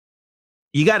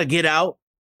you got to get out,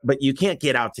 but you can't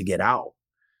get out to get out.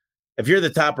 If you're the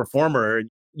top performer,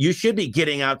 you should be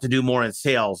getting out to do more in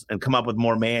sales and come up with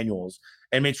more manuals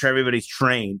and make sure everybody's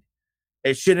trained.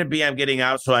 It shouldn't be I'm getting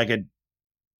out so I could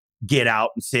get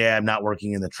out and say I'm not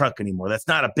working in the truck anymore. That's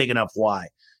not a big enough why.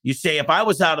 You say, if I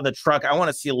was out of the truck, I want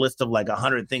to see a list of like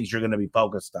 100 things you're going to be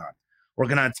focused on.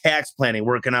 Working on tax planning,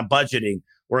 working on budgeting,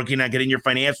 working on getting your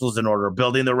financials in order,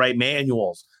 building the right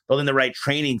manuals, building the right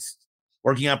trainings,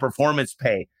 working on performance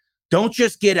pay. Don't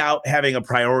just get out having a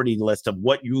priority list of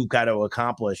what you've got to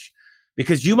accomplish,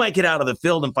 because you might get out of the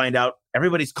field and find out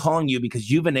everybody's calling you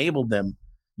because you've enabled them.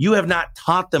 You have not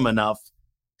taught them enough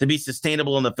to be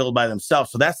sustainable in the field by themselves.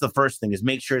 So that's the first thing, is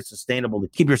make sure it's sustainable to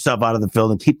keep yourself out of the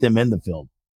field and keep them in the field.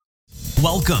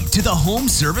 Welcome to the Home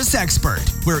Service Expert,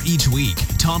 where each week,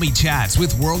 Tommy chats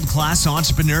with world-class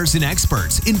entrepreneurs and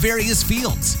experts in various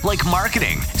fields like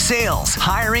marketing, sales,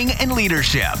 hiring, and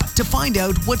leadership to find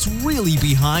out what's really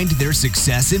behind their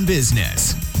success in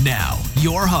business. Now,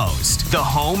 your host, the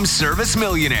Home Service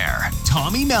Millionaire,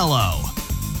 Tommy Mello.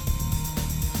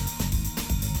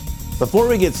 Before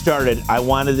we get started, I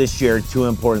wanted to share two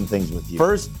important things with you.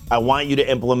 First, I want you to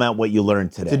implement what you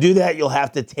learned today. To do that, you'll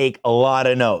have to take a lot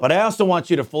of notes. But I also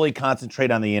want you to fully concentrate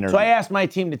on the interview. So I asked my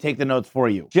team to take the notes for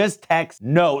you. Just text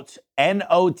NOTES,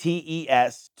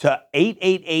 N-O-T-E-S, to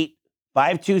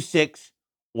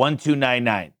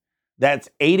 888-526-1299. That's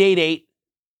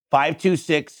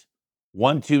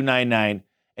 888-526-1299.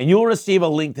 And you'll receive a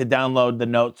link to download the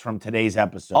notes from today's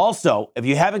episode. Also, if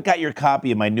you haven't got your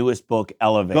copy of my newest book,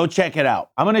 Elevate, go check it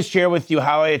out. I'm going to share with you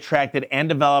how I attracted and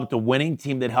developed a winning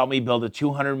team that helped me build a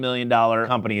 $200 million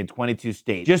company in 22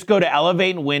 states. Just go to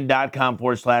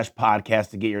elevateandwin.com/podcast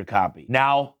to get your copy.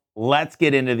 Now, let's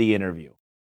get into the interview.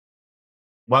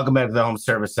 Welcome back to the Home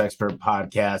Service Expert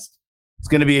Podcast. It's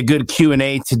going to be a good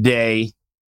Q&A today.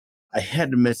 I had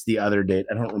to miss the other date.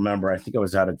 I don't remember. I think I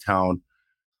was out of town.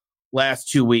 Last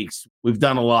 2 weeks, we've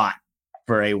done a lot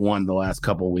for A1 the last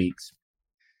couple of weeks.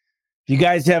 If you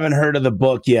guys haven't heard of the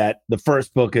book yet, the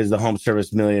first book is The Home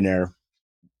Service Millionaire.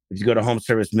 If you go to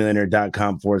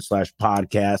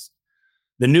homeservicemillionaire.com/podcast.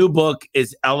 The new book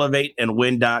is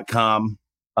elevateandwin.com.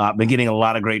 I've been getting a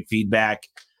lot of great feedback.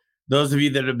 Those of you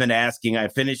that have been asking, I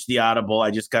finished the Audible.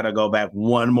 I just got to go back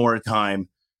one more time.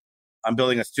 I'm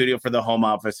building a studio for the home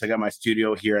office. I got my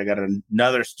studio here. I got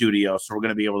another studio, so we're going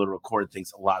to be able to record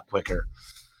things a lot quicker.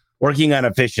 Working on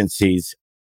efficiencies.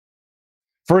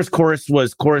 First course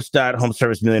was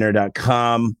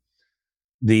course.homeservicemillionaire.com.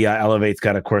 The Elevate's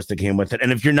got a course that came with it.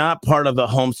 And if you're not part of the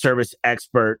Home Service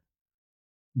Expert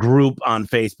group on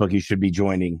Facebook, you should be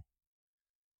joining.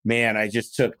 Man, I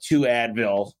just took 2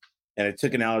 Advil and I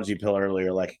took an allergy pill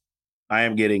earlier. Like, I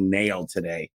am getting nailed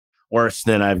today. Worse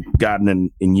than I've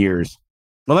gotten in years.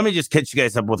 Well, let me just catch you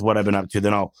guys up with what I've been up to.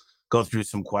 Then I'll go through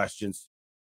some questions.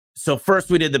 So first,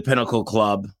 we did the Pinnacle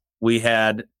Club. We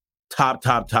had top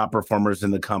performers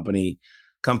in the company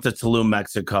come to Tulum,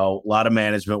 Mexico. A lot of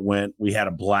management went. We had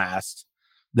a blast.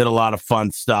 Did a lot of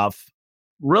fun stuff.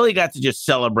 Really got to just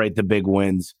celebrate the big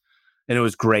wins. And it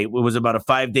was great. It was about a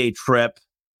 5-day trip.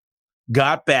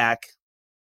 Got back.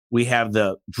 We have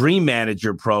the Dream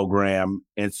Manager program.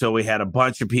 And so we had a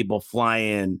bunch of people fly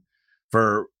in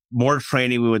for more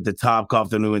training. We went to Topgolf,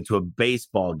 then we went to a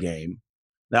baseball game.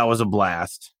 That was a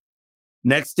blast.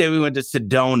 Next day, we went to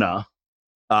Sedona,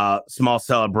 small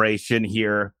celebration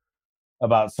here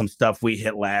about some stuff we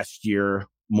hit last year,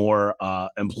 more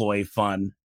employee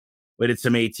fun. We did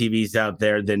some ATVs out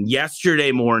there. Then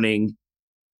yesterday morning,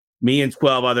 me and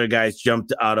 12 other guys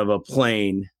jumped out of a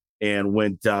plane and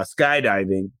went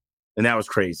skydiving. And that was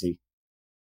crazy.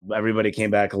 Everybody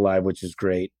came back alive, which is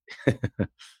great.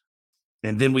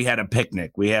 And then we had a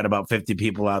picnic. We had about 50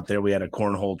 people out there. We had a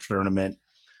cornhole tournament.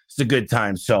 It's a good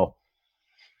time. So,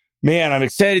 man, I'm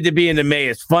excited to be into May.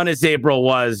 As fun as April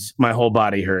was, my whole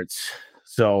body hurts.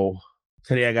 So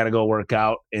today I got to go work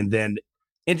out. And then,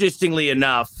 interestingly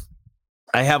enough,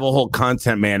 I have a whole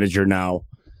content manager now.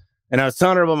 And I was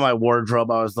telling her about my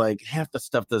wardrobe. I was like, half the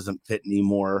stuff doesn't fit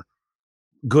anymore,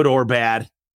 good or bad.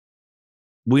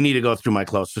 We need to go through my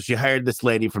clothes. So she hired this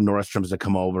lady from Nordstrom's to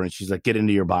come over, and she's like, get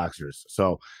into your boxers.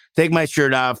 So take my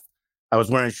shirt off. I was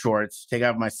wearing shorts, take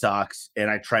off my socks, and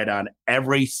I tried on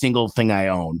every single thing I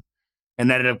own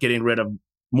and ended up getting rid of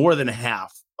more than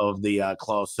half of the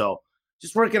clothes. So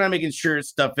just working on making sure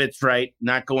stuff fits right,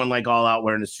 not going like all out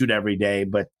wearing a suit every day,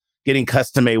 but getting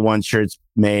custom A1 shirts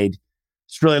made.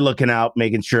 Just really looking out,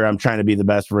 making sure I'm trying to be the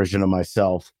best version of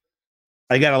myself.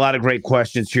 I got a lot of great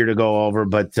questions here to go over,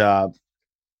 but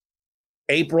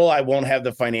April, I won't have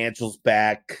the financials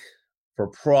back for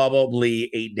probably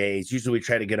 8 days. Usually we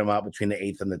try to get them out between the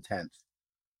 8th and the 10th.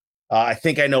 I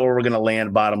think I know where we're going to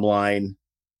land bottom line.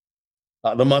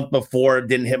 The month before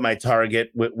didn't hit my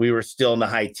target. We were still in the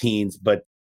high teens, but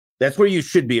that's where you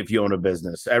should be if you own a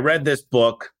business. I read this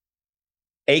book,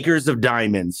 Acres of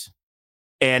Diamonds.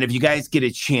 And if you guys get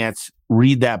a chance,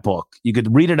 read that book. You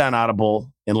could read it on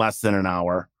Audible in less than an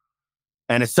hour.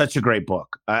 And it's such a great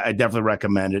book. I definitely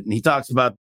recommend it. And he talks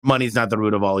about money's not the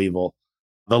root of all evil.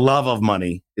 The love of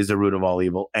money is the root of all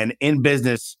evil. And in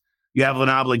business, you have an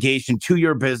obligation to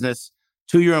your business,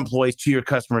 to your employees, to your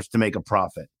customers to make a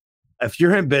profit. If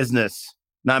you're in business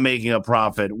not making a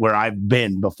profit, where I've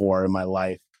been before in my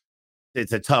life,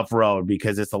 it's a tough road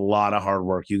because it's a lot of hard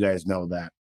work. You guys know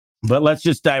that. But let's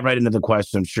just dive right into the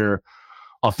question. I'm sure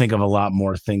I'll think of a lot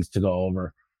more things to go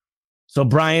over. So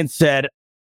Brian said,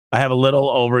 I have a little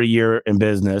over a year in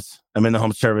business. I'm in the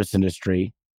home service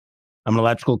industry. I'm an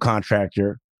electrical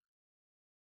contractor.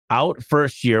 Out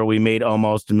first year, we made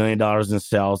almost $1 million in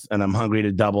sales, and I'm hungry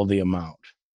to double the amount.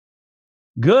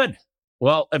 Good.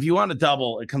 Well, if you want to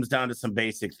double, it comes down to some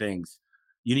basic things.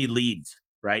 You need leads,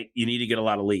 right? You need to get a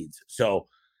lot of leads. So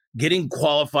getting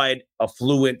qualified,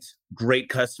 affluent, great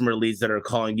customer leads that are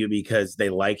calling you because they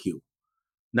like you,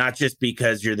 not just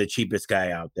because you're the cheapest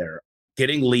guy out there.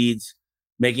 Getting leads,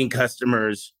 making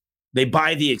customers, they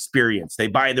buy the experience, they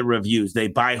buy the reviews, they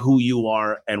buy who you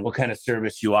are and what kind of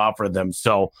service you offer them.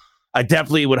 So I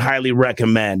definitely would highly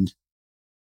recommend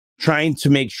trying to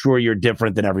make sure you're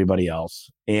different than everybody else.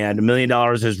 And $1 million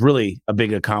is really a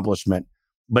big accomplishment,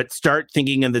 but start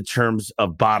thinking in the terms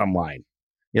of bottom line.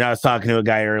 I was talking to a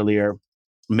guy earlier,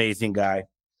 amazing guy.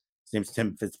 His name's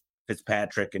Tim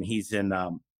Fitzpatrick, and he's in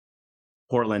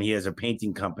Portland. He has a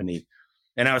painting company.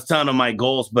 And I was telling him my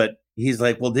goals, but he's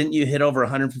like, well, didn't you hit over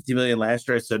 150 million last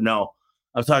year? I said, no,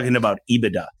 I was talking about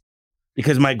EBITDA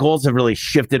because my goals have really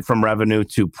shifted from revenue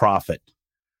to profit.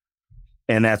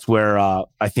 And that's where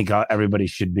I think everybody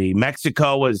should be.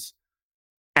 Mexico was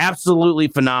absolutely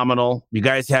phenomenal. You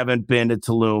guys haven't been to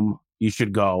Tulum, you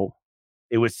should go.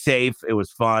 It was safe. It was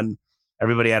fun.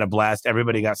 Everybody had a blast.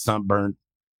 Everybody got sunburned.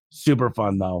 Super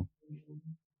fun, though.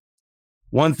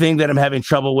 One thing that I'm having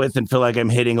trouble with and feel like I'm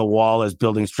hitting a wall is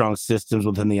building strong systems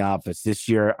within the office. This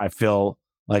year, I feel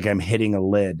like I'm hitting a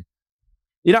lid.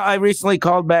 I recently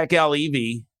called back Al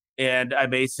Levy, and I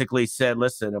basically said,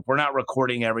 listen, if we're not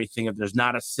recording everything, if there's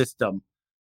not a system,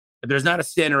 if there's not a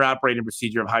standard operating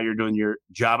procedure of how you're doing your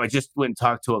job, I just went and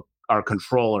talked to our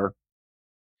controller.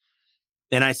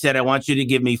 And I said, I want you to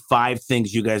give me 5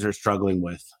 things you guys are struggling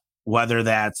with, whether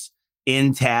that's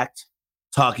Intact,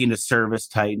 talking to Service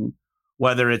Titan,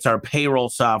 whether it's our payroll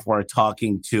software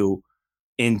talking to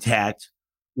Intact,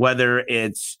 whether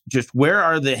it's just where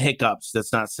are the hiccups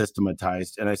that's not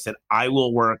systematized. And I said, I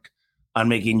will work on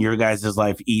making your guys'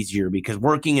 life easier because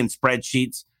working in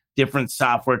spreadsheets, different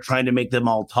software, trying to make them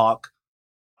all talk,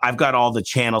 I've got all the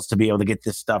channels to be able to get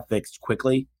this stuff fixed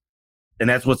quickly. And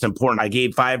that's what's important. I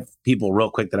gave 5 people real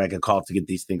quick that I could call to get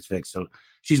these things fixed. So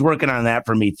she's working on that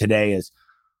for me today is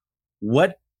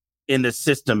what in the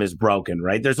system is broken,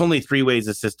 right? There's only 3 ways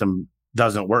the system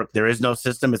doesn't work. There is no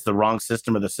system. It's the wrong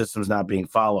system or the system's not being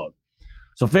followed.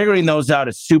 So figuring those out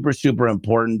is super, super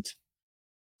important.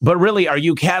 But really, are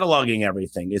you cataloging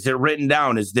everything? Is it written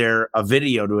down? Is there a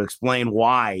video to explain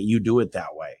why you do it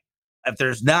that way? If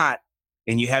there's not,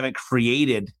 and you haven't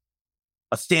created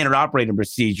a standard operating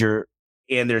procedure,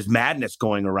 and there's madness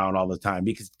going around all the time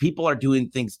because people are doing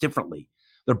things differently.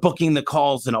 They're booking the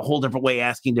calls in a whole different way,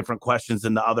 asking different questions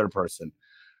than the other person.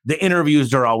 The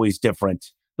interviews are always different.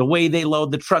 The way they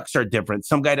load the trucks are different.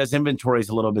 Some guy does inventories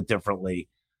a little bit differently.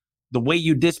 The way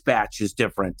you dispatch is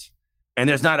different. And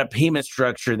there's not a payment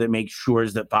structure that makes sure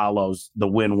that follows the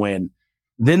win-win.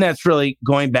 Then that's really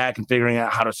going back and figuring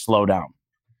out how to slow down.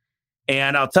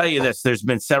 And I'll tell you this, there's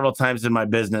been several times in my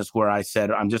business where I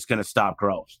said, I'm just going to stop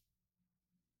growth.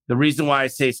 The reason why I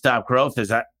say stop growth is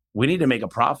that we need to make a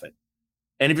profit.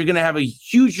 And if you're going to have a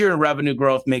huge year in revenue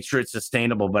growth, make sure it's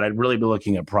sustainable, but I'd really be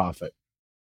looking at profit.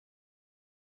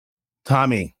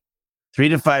 Tommy, 3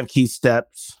 to 5 key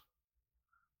steps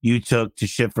you took to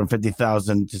shift from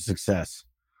 50,000 to success.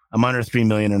 I'm under 3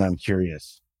 million and I'm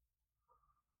curious.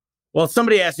 Well,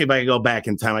 somebody asked me if I could go back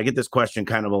in time. I get this question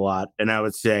kind of a lot. And I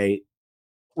would say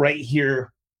right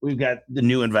here, we've got the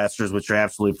new investors, which are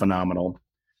absolutely phenomenal.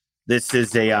 This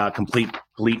is a complete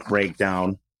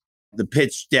breakdown. The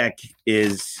pitch deck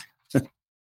is,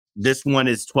 this one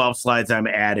is 12 slides I'm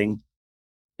adding.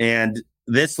 And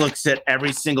this looks at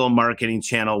every single marketing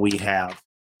channel we have.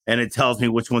 And it tells me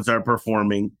which ones are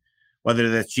performing, whether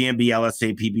that's GMB,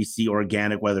 LSA, PPC,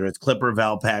 organic, whether it's Clipper,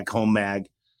 Valpak, Home Mag.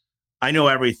 I know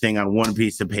everything on one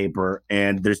piece of paper.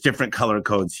 And there's different color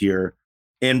codes here.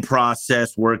 In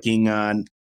process, working on.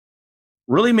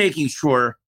 really making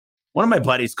sure. One of my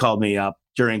buddies called me up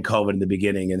during COVID in the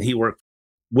beginning, and he worked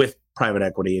with private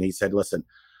equity. And he said, listen,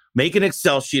 make an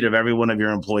Excel sheet of every one of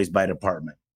your employees by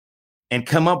department and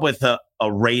come up with a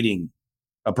rating,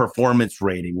 a performance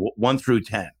rating, 1 through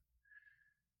 10.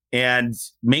 And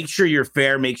make sure you're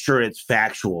fair, make sure it's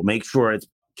factual, make sure it's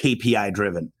KPI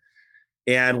driven.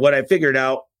 And what I figured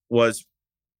out was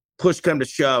push come to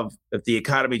shove, if the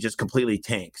economy just completely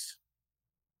tanks,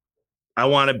 I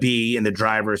want to be in the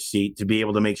driver's seat to be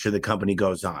able to make sure the company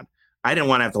goes on. I didn't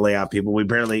want to have to lay off people. I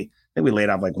think we laid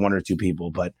off like 1 or 2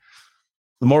 people, but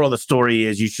the moral of the story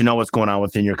is you should know what's going on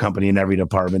within your company in every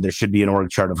department. There should be an org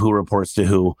chart of who reports to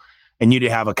who, and you need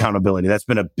to have accountability. That's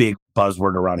been a big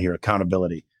buzzword around here,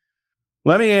 accountability.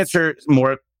 Let me answer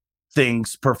more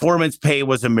things. Performance pay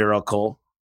was a miracle.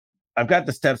 I've got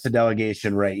the steps to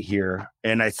delegation right here,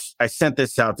 and I sent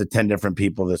this out to 10 different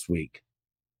people this week.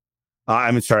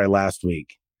 Last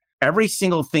week. Every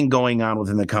single thing going on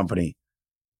within the company.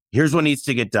 Here's what needs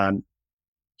to get done.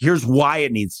 Here's why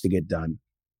it needs to get done.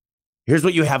 Here's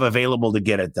what you have available to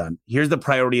get it done. Here's the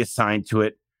priority assigned to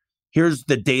it. Here's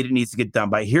the date it needs to get done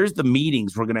by. Here's the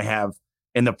meetings we're going to have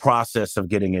in the process of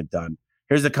getting it done.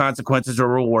 Here's the consequences or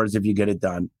rewards if you get it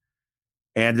done.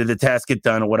 And did the task get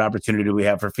done? And what opportunity do we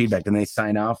have for feedback? And they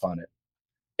sign off on it.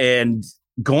 And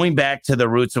going back to the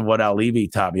roots of what I'll leave you,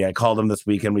 Tommy, I called him this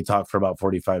weekend. We talked for about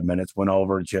 45 minutes, went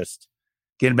over just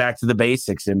getting back to the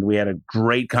basics. And we had a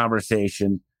great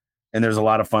conversation. And there's a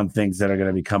lot of fun things that are going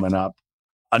to be coming up.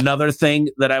 Another thing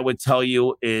that I would tell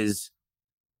you is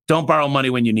don't borrow money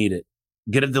when you need it.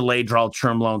 Get a delayed draw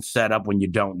term loan set up when you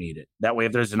don't need it. That way,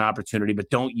 if there's an opportunity, but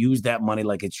don't use that money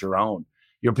like it's your own.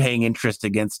 You're paying interest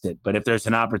against it. But if there's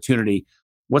an opportunity,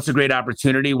 what's a great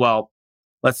opportunity? Well,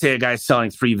 let's say a guy's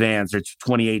selling 3 vans. It's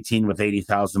 2018 with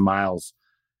 80,000 miles.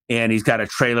 And he's got a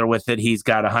trailer with it. He's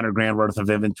got $100,000 worth of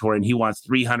inventory, and he wants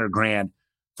 $300,000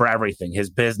 for everything. His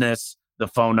business, the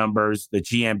phone numbers, the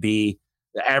GMB,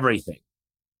 everything.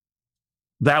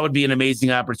 That would be an amazing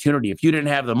opportunity. If you didn't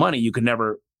have the money, you could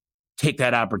never take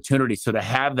that opportunity. So to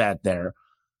have that there,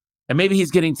 and maybe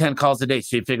he's getting 10 calls a day.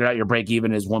 So you figure out your break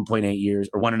even is 1.8 years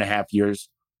or 1.5 years.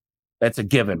 That's a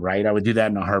given, right? I would do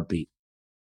that in a heartbeat.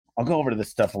 I'll go over to this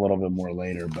stuff a little bit more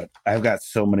later, but I've got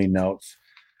so many notes.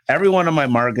 Every one of my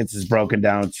markets is broken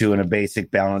down to in a basic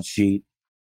balance sheet.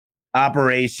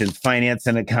 Operations, finance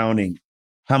and accounting,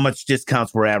 how much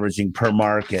discounts we're averaging per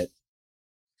market.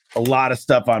 A lot of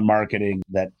stuff on marketing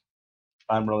that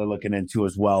I'm really looking into,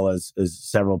 as well as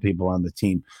several people on the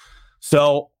team.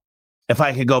 So if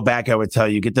I could go back, I would tell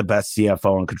you, get the best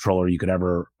CFO and controller you could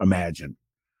ever imagine.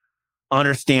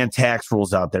 Understand tax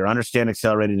rules out there. Understand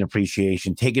accelerated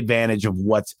depreciation. Take advantage of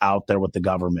what's out there with the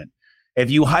government. If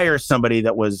you hire somebody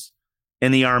that was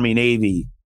in the Army, Navy,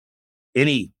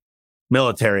 any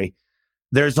military,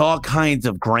 there's all kinds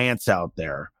of grants out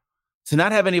there. To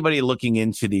not have anybody looking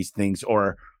into these things,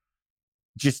 or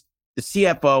just the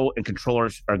CFO and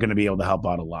controllers are going to be able to help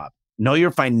out a lot. Know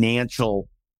your financial,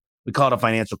 we call it a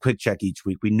financial quick check each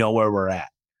week. We know where we're at.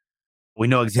 We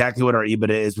know exactly what our EBITDA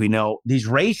is. We know these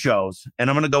ratios, and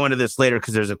I'm going to go into this later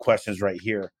because there's a questions right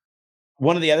here.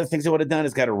 One of the other things I would have done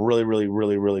is got a really, really,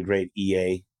 really, really great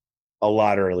EA a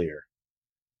lot earlier.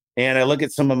 And I look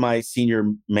at some of my senior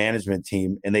management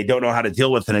team, and they don't know how to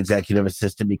deal with an executive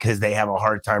assistant because they have a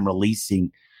hard time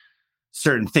releasing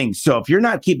certain things. So if you're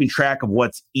not keeping track of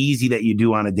what's easy that you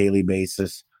do on a daily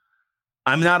basis,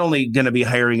 I'm not only going to be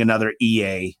hiring another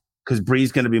EA because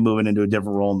Bree's going to be moving into a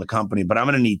different role in the company, but I'm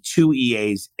going to need 2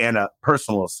 EAs and a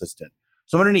personal assistant.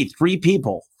 So I'm going to need 3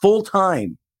 people full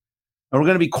time. And we're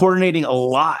going to be coordinating a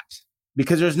lot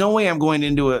because there's no way I'm going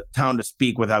into a town to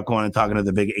speak without going and talking to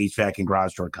the big HVAC and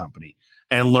garage door company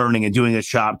and learning and doing a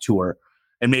shop tour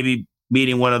and maybe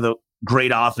meeting one of the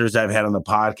great authors I've had on the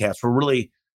podcast.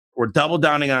 We're double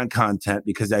downing on content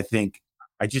because I think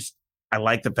I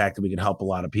like the fact that we can help a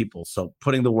lot of people. So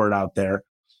putting the word out there.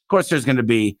 Of course, there's going to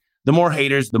be the more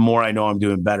haters, the more I know I'm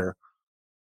doing better.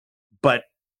 But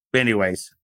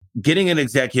anyways, getting an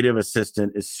executive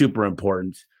assistant is super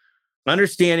important.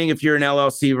 Understanding if you're an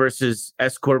LLC versus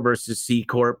S Corp versus C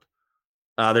Corp.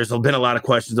 There's been a lot of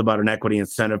questions about an equity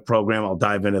incentive program. I'll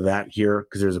dive into that here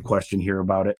because there's a question here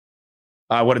about it.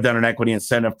 I would have done an equity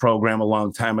incentive program a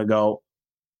long time ago.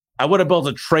 I would have built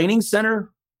a training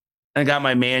center and got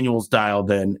my manuals dialed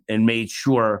in and made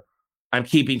sure I'm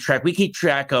keeping track. We keep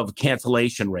track of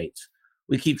cancellation rates.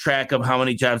 We keep track of how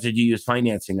many jobs did you use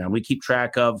financing on. We keep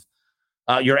track of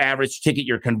your average ticket,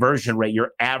 your conversion rate,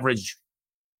 your average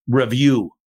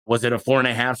review. Was it a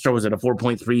 4.5 star? Was it a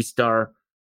 4.3 star?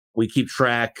 We keep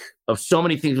track of so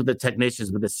many things with the technicians,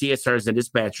 but the CSRs and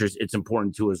dispatchers, it's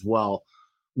important too as well.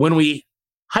 When we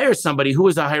hire somebody who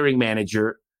was a hiring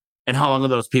manager and how long have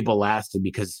those people lasted.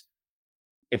 Because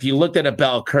if you looked at a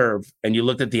bell curve and you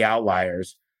looked at the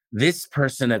outliers, this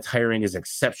person that's hiring is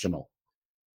exceptional.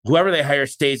 Whoever they hire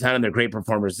stays on and they're great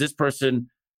performers. This person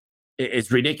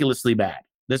is ridiculously bad.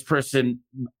 This person,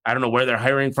 I don't know where they're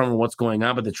hiring from or what's going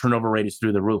on, but the turnover rate is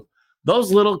through the roof.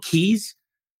 Those little keys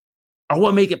are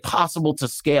what make it possible to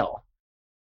scale.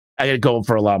 I got to go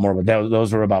for a lot more, but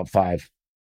those were about 5.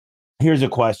 Here's a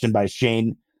question by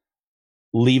Shane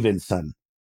Levinson.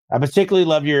 I particularly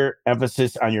love your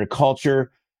emphasis on your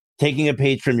culture. Taking a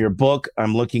page from your book,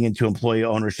 I'm looking into employee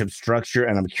ownership structure,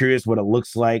 and I'm curious what it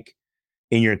looks like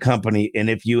in your company. And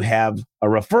if you have a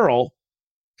referral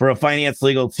for a finance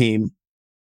legal team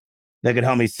that could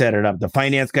help me set it up. The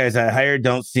finance guys I hired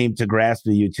don't seem to grasp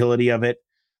the utility of it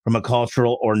from a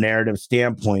cultural or narrative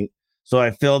standpoint. So I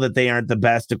feel that they aren't the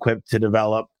best equipped to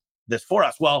develop this for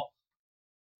us. Well,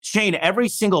 Shane, every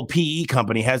single PE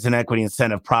company has an equity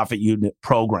incentive profit unit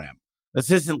program.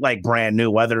 This isn't like brand new,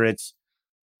 whether it's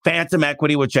phantom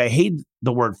equity, which I hate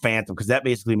the word phantom because that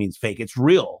basically means fake. It's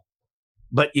real,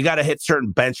 but you got to hit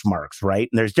certain benchmarks, right?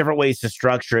 And there's different ways to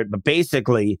structure it. But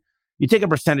basically, you take a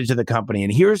percentage of the company,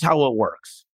 and here's how it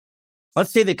works. Let's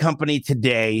say the company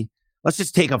today, let's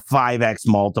just take a 5x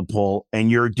multiple, and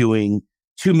you're doing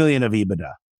 2 million of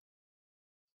EBITDA.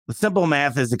 The simple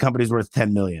math is the company's worth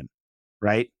 10 million,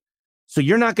 right? So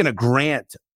you're not going to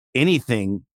grant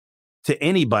anything to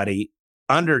anybody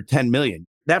under 10 million.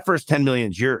 That first 10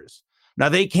 million is yours. Now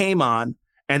they came on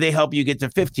and they help you get to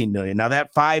 15 million. Now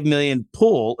that 5 million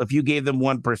pool, if you gave them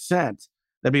 1%,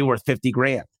 that'd be worth 50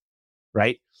 grand,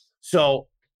 right? So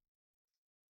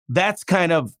that's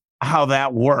kind of how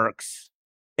that works.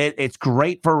 It's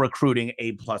great for recruiting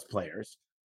A+ players.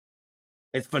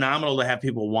 It's phenomenal to have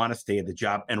people want to stay at the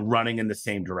job and running in the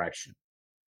same direction.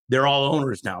 They're all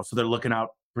owners now, so they're looking out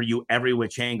for you every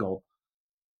which angle.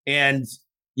 And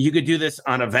you could do this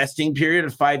on a vesting period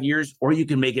of 5 years, or you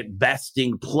can make it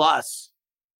vesting plus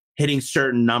hitting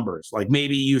certain numbers. Like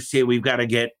maybe you say we've got to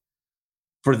get,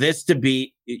 for this to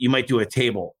be, you might do a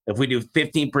table. If we do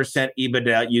 15%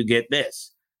 EBITDA, you get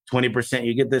this. 20%,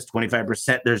 you get this.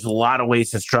 25%. There's a lot of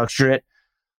ways to structure it.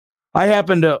 I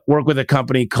happen to work with a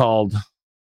company called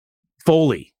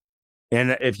Foley.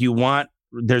 And if you want,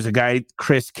 there's a guy,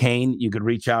 Chris Kane. You could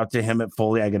reach out to him at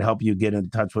Foley. I could help you get in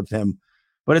touch with him.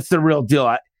 But it's the real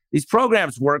deal. These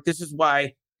programs work. This is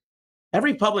why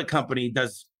every public company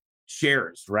does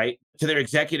shares, right? To their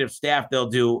executive staff, they'll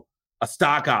do a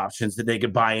stock options that they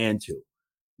could buy into.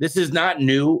 This is not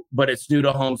new, but it's new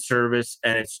to Home Service,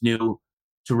 and it's new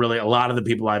to really a lot of the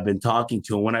people I've been talking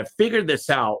to. And when I figured this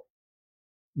out,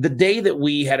 the day that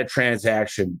we had a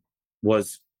transaction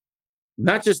was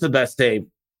not just the best day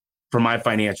for my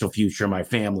financial future, my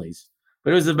family's,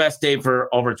 but it was the best day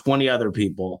for over 20 other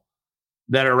people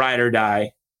that are ride or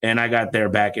die. And I got their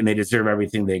back, and they deserve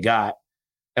everything they got.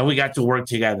 And we got to work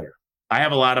together. I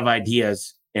have a lot of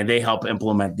ideas, and they help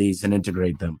implement these and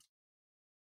integrate them.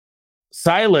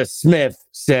 Silas Smith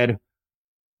said,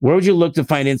 where would you look to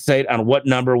find insight on what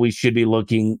number we should be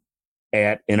looking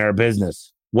at in our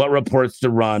business? What reports to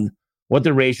run, what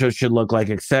the ratio should look like,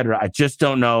 etc. I just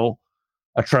don't know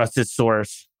a trusted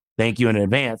source. Thank you in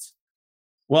advance.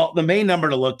 Well, the main number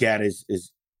to look at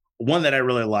is one that I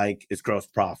really like is gross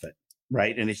profit,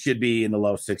 right? And it should be in the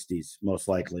low 60s, most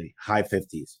likely, high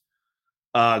 50s.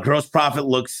 Gross profit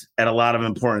looks at a lot of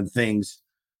important things.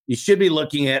 You should be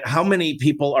looking at how many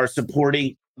people are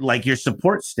supporting, like your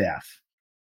support staff.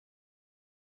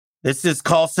 This is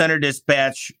call center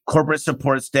dispatch, corporate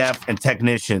support staff, and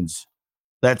technicians.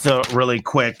 That's a really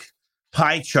quick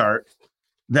pie chart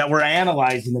that we're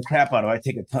analyzing the crap out of. I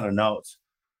take a ton of notes.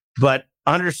 But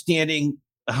understanding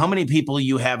how many people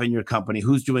you have in your company,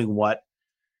 who's doing what.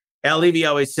 Al Levy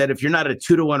always said, if you're not a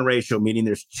 2-to-1 ratio, meaning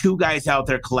there's 2 guys out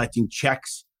there collecting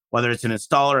checks, whether it's an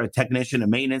installer, a technician, a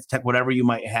maintenance tech, whatever you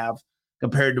might have,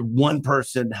 compared to 1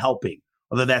 person helping,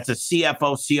 whether that's a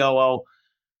CFO, COO,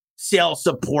 sales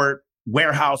support,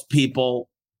 warehouse people,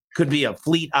 could be a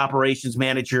fleet operations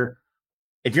manager.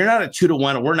 If you're not a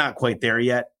 2-to-1, and we're not quite there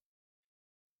yet,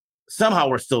 somehow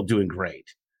we're still doing great.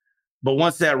 But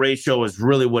once that ratio is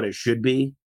really what it should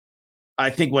be, I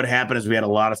think what happened is we had a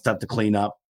lot of stuff to clean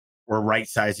up. We're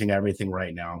right-sizing everything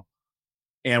right now.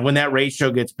 And when that ratio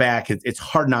gets back, it's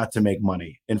hard not to make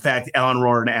money. In fact, Alan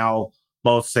Rohr and Al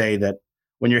both say that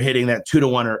when you're hitting that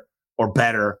 2-to-1 or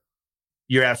better,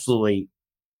 you're absolutely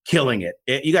killing it.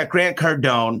 You got Grant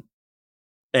Cardone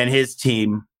and his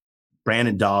team,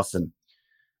 Brandon Dawson.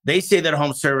 They say that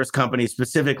home service companies,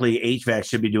 specifically HVAC,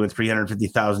 should be doing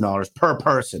 $350,000 per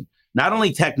person. Not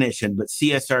only technician, but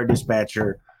CSR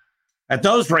dispatcher. At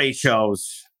those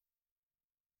ratios,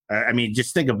 I mean,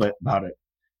 just think about it.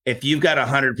 If you've got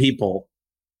 100 people,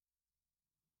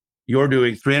 you're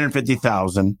doing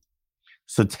 350,000.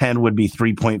 So 10 would be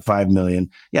 3.5 million.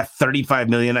 Yeah, 35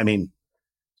 million. I mean,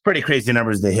 it's pretty crazy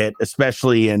numbers to hit,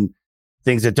 especially in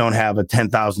things that don't have a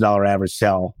 $10,000 average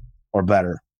sell or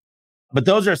better. But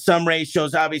those are some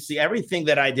ratios. Obviously, everything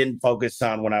that I didn't focus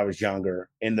on when I was younger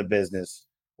in the business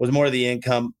was more the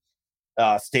income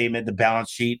statement, the balance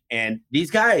sheet. And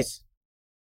these guys,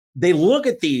 they look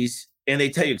at these and they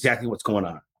tell you exactly what's going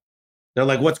on. They're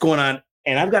like, what's going on?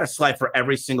 And I've got a slide for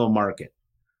every single market.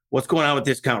 What's going on with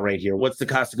discount rate here? What's the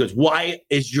cost of goods? Why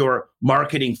is your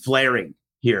marketing flaring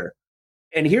here?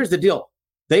 And here's the deal.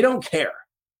 They don't care.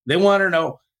 They want to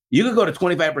know, you could go to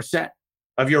 25%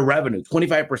 of your revenue,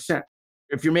 25%.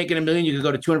 If you're making $1 million, you could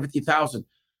go to 250,000.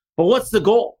 But what's the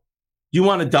goal? You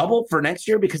want to double for next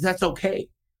year? Because that's okay.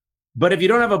 But if you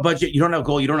don't have a budget, you don't have a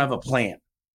goal, you don't have a plan.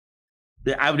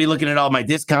 I would be looking at all my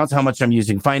discounts, how much I'm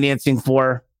using financing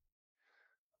for.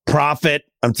 Profit.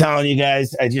 I'm telling you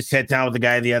guys, I just sat down with the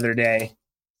guy the other day.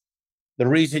 The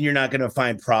reason you're not going to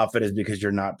find profit is because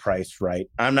you're not priced right.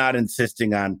 I'm not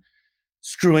insisting on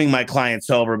screwing my clients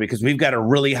over because we've got a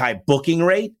really high booking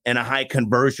rate and a high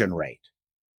conversion rate.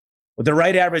 With the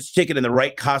right average ticket and the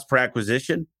right cost per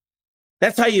acquisition,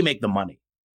 that's how you make the money.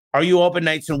 Are you open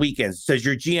nights and weekends? Does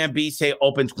your GMB say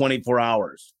open 24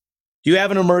 hours? Do you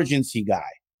have an emergency guy?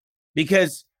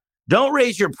 Because don't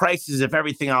raise your prices if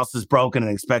everything else is broken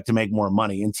and expect to make more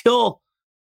money until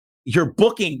you're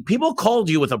booking. People called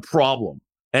you with a problem.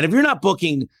 And if you're not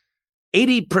booking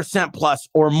 80% plus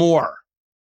or more,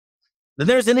 then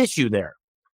there's an issue there.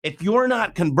 If you're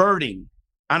not converting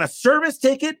on a service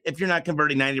ticket, if you're not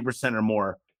converting 90% or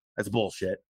more, that's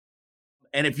bullshit.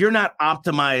 And if you're not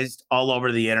optimized all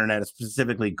over the internet,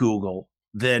 specifically Google,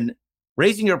 then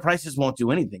raising your prices won't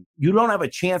do anything. You don't have a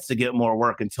chance to get more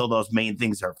work until those main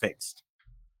things are fixed.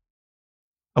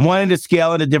 I'm wanting to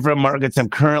scale into different markets. I'm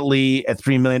currently at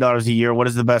 $3 million a year. What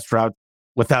is the best route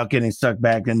without getting stuck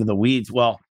back into the weeds?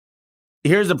 Well,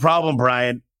 here's the problem,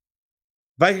 Brian.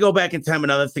 If I could go back in time,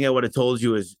 another thing I would have told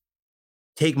you is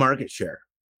take market share.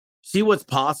 See what's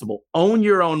possible. Own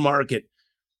your own market.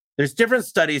 There's different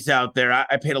studies out there.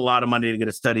 I paid a lot of money to get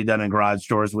a study done in garage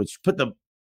doors, which put the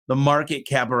market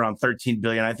cap around 13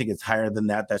 billion. I think it's higher than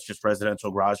that. That's just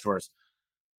residential garage doors.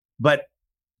 But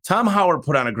Tom Howard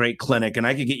put on a great clinic, and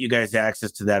I could get you guys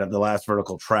access to that at the last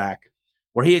vertical track,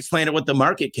 where he explained what the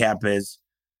market cap is.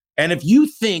 And if you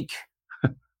think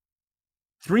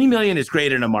 3 million is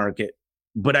great in a market,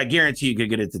 but I guarantee you could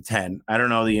get it to 10. I don't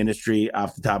know the industry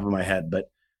off the top of my head, but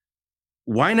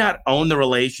why not own the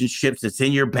relationships that's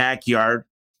in your backyard?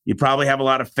 You probably have a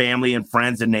lot of family and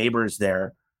friends and neighbors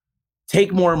there.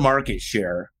 Take more market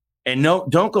share, and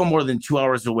don't go more than 2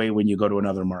 hours away when you go to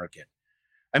another market.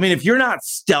 I mean, if you're not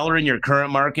stellar in your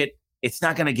current market, it's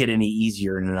not going to get any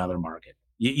easier in another market.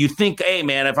 You think, hey,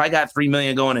 man, if I got 3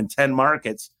 million going in 10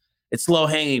 markets, it's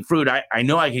low-hanging fruit. I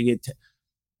know I could get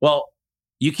well,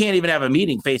 you can't even have a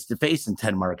meeting face-to-face in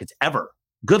 10 markets ever.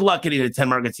 Good luck getting to 10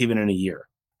 markets even in a year.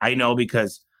 I know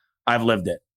because I've lived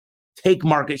it. Take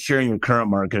market share in your current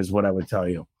market is what I would tell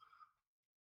you.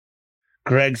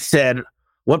 Greg said,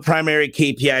 what primary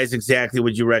KPIs exactly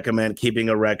would you recommend keeping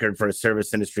a record for a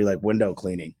service industry like window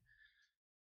cleaning?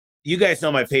 You guys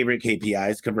know my favorite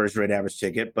KPIs, conversion rate, average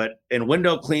ticket. But in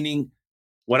window cleaning,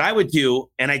 what I would do,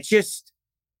 and I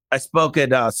spoke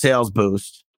at Sales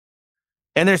Boost,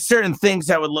 and there's certain things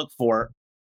I would look for.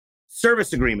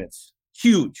 Service agreements,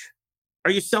 huge.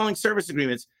 Are you selling service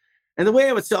agreements? And the way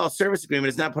I would sell a service agreement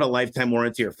is not put a lifetime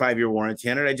warranty or 5-year warranty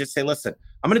on it. I just say, listen,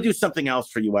 I'm going to do something else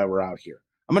for you while we're out here.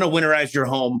 I'm going to winterize your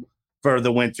home for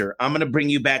the winter. I'm going to bring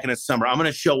you back in the summer. I'm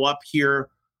going to show up here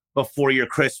before your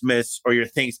Christmas or your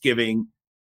Thanksgiving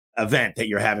event that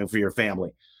you're having for your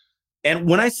family. And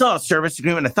when I saw a service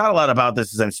agreement, I thought a lot about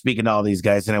this as I'm speaking to all these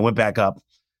guys, and I went back up.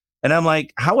 And I'm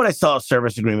like, how would I sell a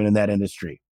service agreement in that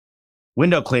industry?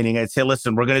 Window cleaning, I'd say,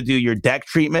 listen, we're going to do your deck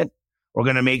treatment. We're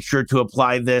going to make sure to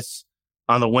apply this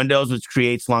on the windows, which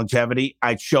creates longevity.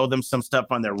 I'd show them some stuff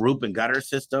on their roof and gutter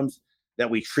systems that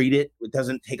we treat it. It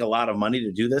doesn't take a lot of money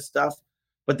to do this stuff.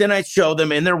 But then I'd show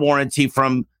them in their warranty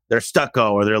from their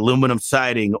stucco or their aluminum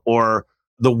siding or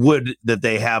the wood that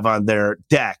they have on their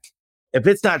deck. If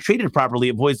it's not treated properly,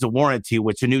 it voids the warranty,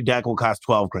 which a new deck will cost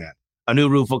 12 grand. A new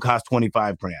roof will cost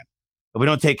 25 grand. If we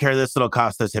don't take care of this, it'll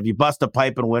cost us. If you bust a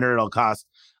pipe in winter, it'll cost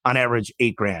on average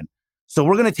 8 grand. So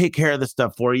we're going to take care of this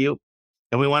stuff for you.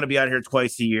 And we want to be out here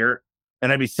twice a year.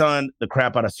 And I'd be selling the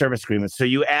crap out of service agreements. So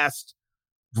you asked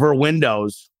for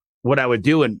windows, what I would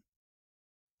do in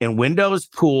windows,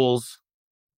 pools,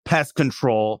 pest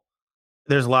control,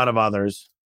 there's a lot of others.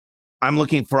 I'm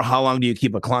looking for how long do you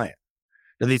keep a client?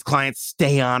 Do these clients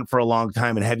stay on for a long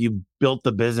time? And have you built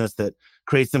the business that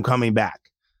creates them coming back?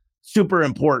 Super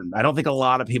important. I don't think a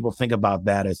lot of people think about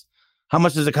that is how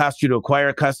much does it cost you to acquire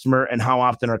a customer and how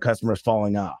often are customers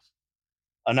falling off?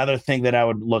 Another thing that I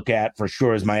would look at for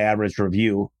sure is my average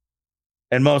review.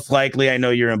 And most likely, I know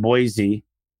you're in Boise.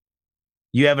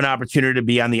 You have an opportunity to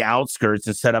be on the outskirts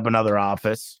and set up another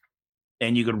office.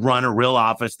 And you could run a real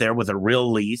office there with a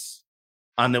real lease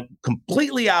on the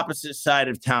completely opposite side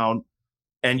of town.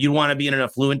 And you want to be in an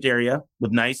affluent area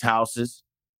with nice houses.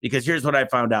 Because here's what I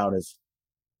found out is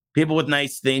people with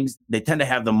nice things, they tend to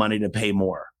have the money to pay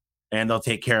more. And they'll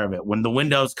take care of it. When the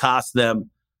windows cost them,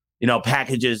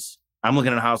 packages, I'm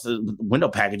looking at houses, window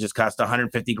packages cost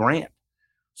 $150,000.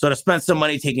 So to spend some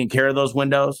money taking care of those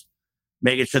windows,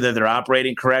 making sure that they're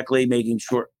operating correctly, making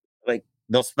sure like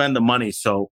they'll spend the money.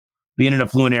 So be in an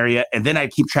affluent area. And then I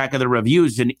keep track of the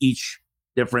reviews in each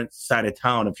different side of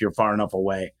town if you're far enough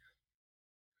away.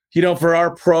 For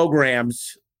our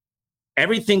programs,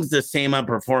 everything's the same on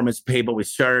performance pay, but we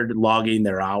started logging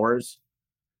their hours.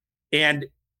 And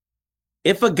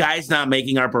if a guy's not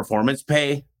making our performance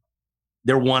pay,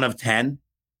 they're 1 of 10.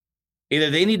 Either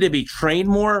they need to be trained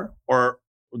more or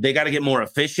they got to get more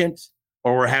efficient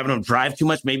or we're having them drive too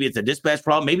much. Maybe it's a dispatch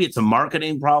problem. Maybe it's a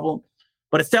marketing problem.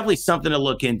 But it's definitely something to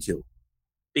look into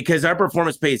because our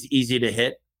performance pay is easy to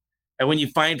hit. And when you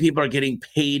find people are getting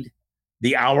paid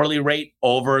the hourly rate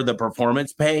over the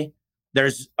performance pay,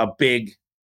 there's a big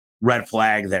red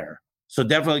flag there. So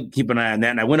definitely keep an eye on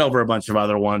that. And I went over a bunch of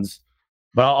other ones,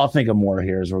 but I'll think of more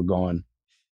here as we're going.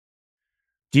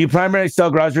 Do you primarily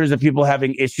sell garage doors if people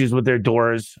having issues with their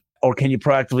doors, or can you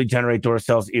proactively generate door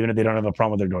sales even if they don't have a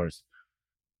problem with their doors?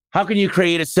 How can you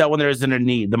create a sale when there isn't a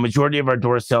need? The majority of our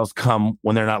door sales come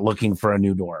when they're not looking for a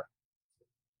new door.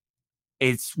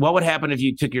 It's what would happen if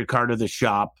you took your car to the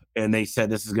shop and they said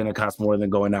this is going to cost more than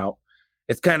going out.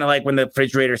 It's kind of like when the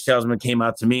refrigerator salesman came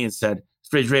out to me and said,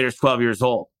 refrigerator's 12 years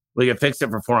old. We can fix it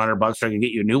for $400 or I can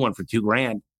get you a new one for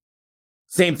 $2,000.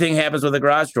 Same thing happens with a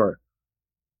garage door.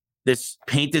 This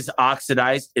paint is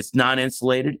oxidized. It's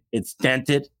non-insulated. It's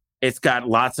dented. It's got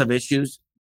lots of issues.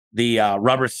 The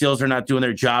rubber seals are not doing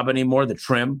their job anymore. The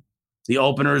trim, the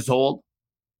opener is old.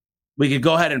 We could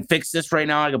go ahead and fix this right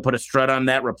now. I could put a strut on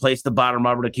that, replace the bottom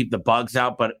rubber to keep the bugs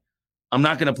out, but I'm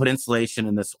not going to put insulation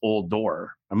in this old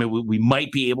door. I mean, we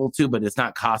might be able to, but it's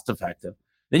not cost effective.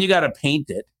 Then you got to paint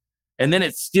it, and then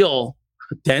it's still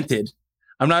dented.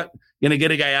 I'm not going to get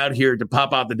a guy out here to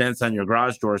pop out the dents on your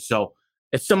garage door. So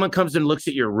if someone comes and looks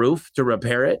at your roof to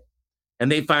repair it, and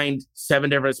they find 7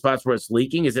 different spots where it's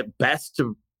leaking, is it best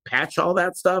to patch all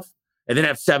that stuff and then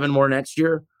have 7 more next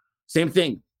year? Same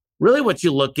thing. Really what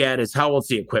you look at is how old's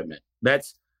the equipment.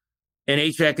 That's in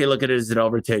HVAC, they look at it as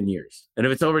over 10 years. And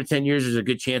if it's over 10 years, there's a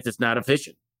good chance it's not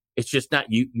efficient. It's just not,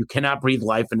 you cannot breathe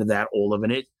life into that old of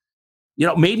it.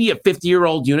 Maybe a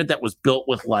 50-year-old unit that was built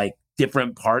with like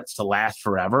different parts to last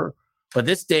forever. But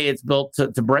this day it's built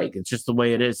to break. It's just the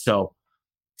way it is. So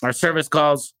our service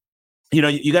calls,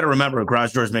 you got to remember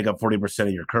garage doors make up 40%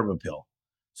 of your curb appeal.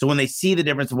 So when they see the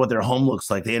difference of what their home looks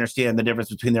like, they understand the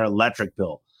difference between their electric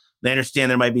bill. They understand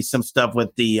there might be some stuff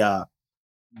with the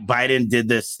Biden did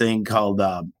this thing called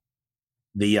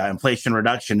the Inflation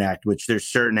Reduction Act, which there's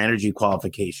certain energy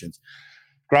qualifications.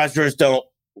 Garage doors don't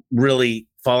really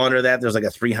fall under that. There's like a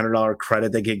 $300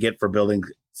 credit they could get for building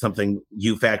something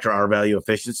U factor R value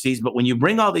efficiencies. But when you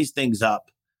bring all these things up,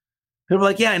 people are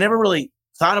like, yeah, I never really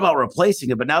thought about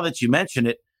replacing it. But now that you mention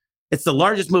it, it's the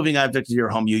largest moving object in your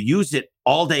home. You use it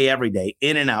all day, every day,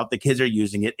 in and out. The kids are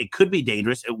using it. It could be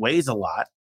dangerous. It weighs a lot.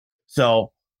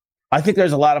 So I think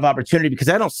there's a lot of opportunity because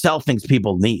I don't sell things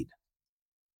people need.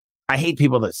 I hate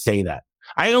people that say that.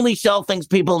 I only sell things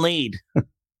people need.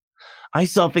 I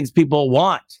sell things people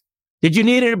want. Did you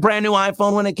need a brand new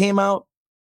iPhone when it came out?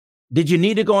 Did you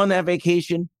need to go on that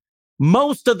vacation?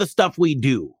 Most of the stuff we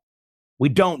do, we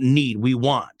don't need, we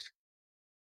want.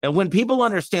 And when people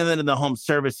understand that in the home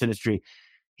service industry,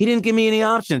 he didn't give me any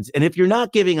options. And if you're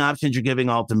not giving options, you're giving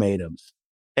ultimatums.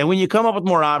 And when you come up with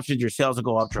more options, your sales will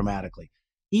go up dramatically.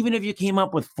 Even if you came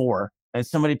up with 4 and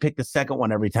somebody picked the second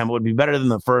one every time, it would be better than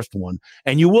the first one.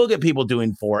 And you will get people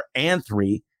doing 4 and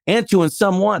 3 and 2 and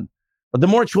some 1. But the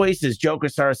more choices, Joe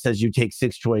Crisara says you take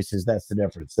 6 choices. That's the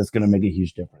difference. That's going to make a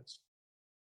huge difference.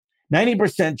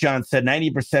 90%, John said,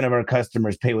 90% of our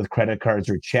customers pay with credit cards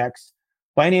or checks.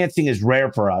 Financing is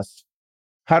rare for us.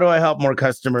 How do I help more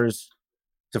customers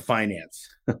to finance?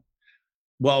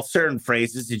 Well, certain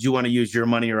phrases. Did you want to use your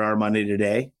money or our money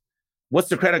today? What's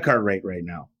the credit card rate right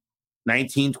now?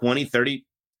 19, 20, 30?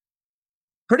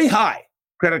 Pretty high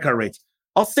credit card rates.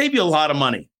 I'll save you a lot of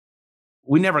money.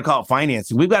 We never call it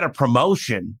financing. We've got a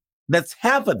promotion that's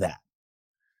half of that.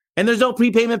 And there's no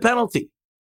prepayment penalty.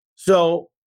 So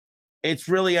it's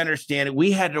really understanding.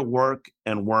 We had to work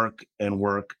and work and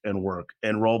work and work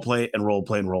and role play and role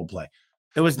play and role play.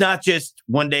 It was not just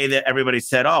one day that everybody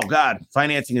said, oh, God,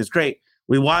 financing is great.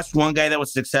 We watched one guy that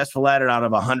was successful at it out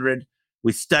of 100.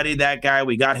 We studied that guy.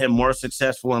 We got him more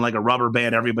successful, and like a rubber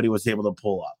band, everybody was able to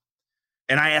pull up.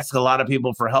 And I ask a lot of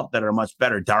people for help that are much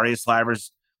better. Darius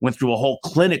Livers went through a whole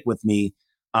clinic with me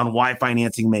on why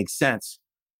financing makes sense.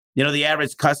 You know, the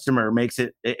average customer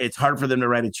it's hard for them to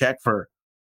write a check for,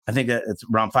 I think it's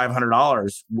around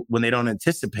 $500 when they don't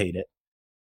anticipate it.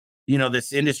 You know,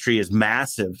 this industry is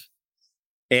massive.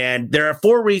 And there are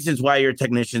 4 reasons why your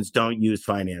technicians don't use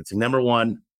financing. Number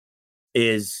 1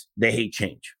 is they hate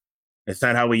change. It's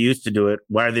not how we used to do it.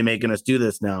 Why are they making us do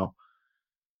this now?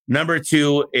 Number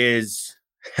 2 is,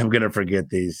 I'm going to forget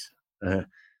these.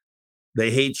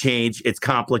 They hate change. It's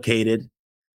complicated.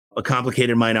 A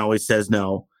complicated mind always says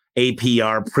no.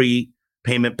 APR,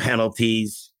 prepayment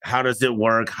penalties. How does it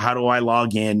work? How do I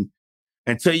log in?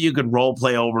 Until you could role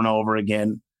play over and over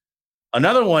again.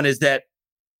 Another one is that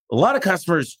a lot of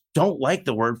customers don't like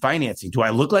the word financing. Do I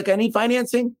look like I need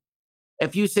financing?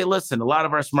 If you say, listen, a lot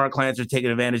of our smart clients are taking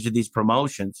advantage of these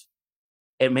promotions,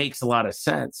 it makes a lot of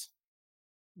sense.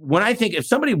 When I think if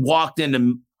somebody walked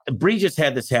into, Bree just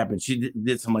had this happen. She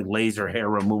did some like laser hair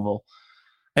removal.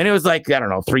 And it was like, I don't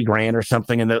know, $3,000 or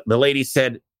something. And the lady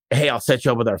said, hey, I'll set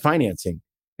you up with our financing.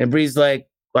 And Bree's like,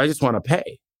 well, I just want to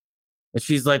pay. And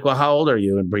she's like, well, how old are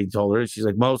you? And Bree told her, she's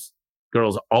like, most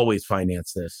girls always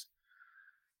finance this.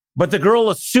 But the girl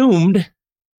assumed,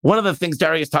 one of the things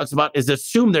Darius talks about is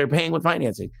assume they're paying with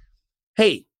financing.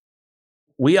 Hey,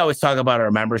 we always talk about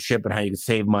our membership and how you can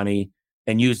save money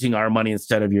and using our money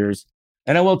instead of yours.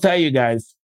 And I will tell you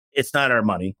guys, it's not our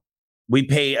money. We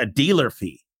pay a dealer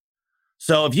fee.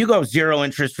 So if you go 0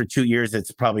 interest for 2 years,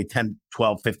 it's probably 10,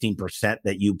 12, 15%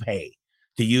 that you pay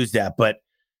to use that. But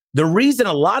the reason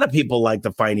a lot of people like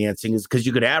the financing is because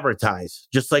you could advertise,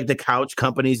 just like the couch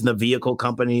companies and the vehicle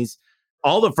companies,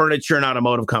 all the furniture and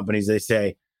automotive companies, they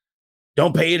say,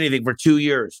 don't pay anything for 2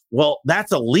 years. Well,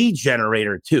 that's a lead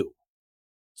generator too.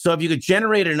 So if you could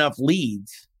generate enough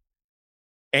leads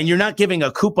and you're not giving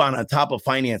a coupon on top of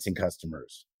financing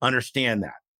customers, understand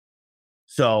that.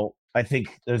 So I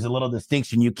think there's a little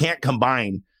distinction. You can't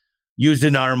combine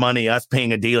using our money, us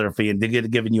paying a dealer fee,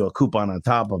 and giving you a coupon on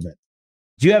top of it.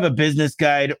 Do you have a business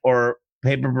guide or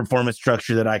paper performance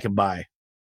structure that I can buy?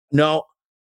 No,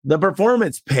 the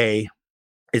performance pay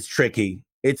is tricky.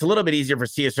 It's a little bit easier for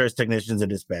CSRs, technicians,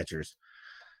 and dispatchers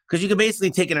because you can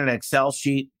basically take in an Excel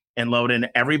sheet and load in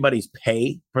everybody's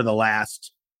pay for the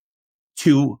last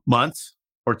 2 months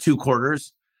or 2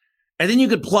 quarters. And then you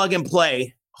could plug and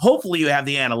play. Hopefully you have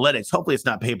the analytics. Hopefully it's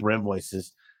not paper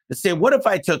invoices. To say, what if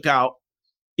I took out,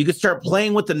 you could start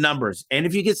playing with the numbers. And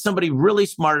if you get somebody really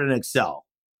smart in Excel,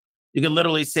 you can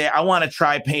literally say, I want to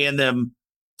try paying them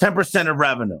 10% of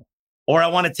revenue, or I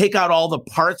want to take out all the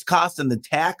parts cost and the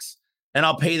tax, and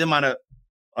I'll pay them on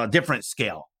a different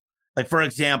scale. Like, for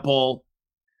example,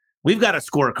 we've got a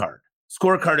scorecard.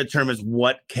 Scorecard determines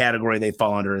what category they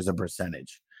fall under as a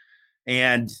percentage.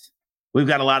 And we've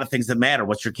got a lot of things that matter.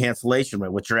 What's your cancellation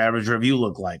rate? What's your average review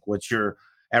look like? What's your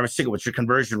average ticket? What's your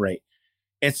conversion rate?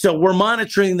 And so we're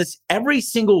monitoring this every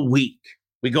single week.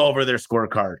 We go over their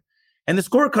scorecard. And the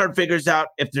scorecard figures out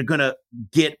if they're going to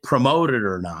get promoted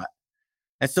or not.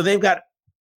 And so they've got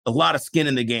a lot of skin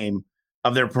in the game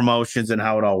of their promotions and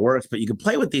how it all works. But you can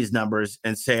play with these numbers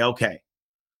and say, okay,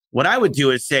 what I would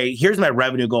do is say, here's my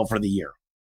revenue goal for the year.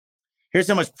 Here's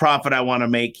how much profit I want to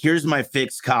make. Here's my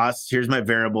fixed costs. Here's my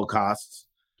variable costs.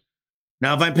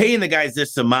 Now, if I'm paying the guys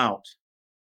this amount,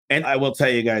 and I will tell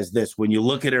you guys this, when you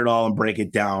look at it all and break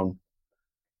it down,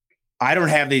 I don't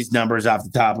have these numbers off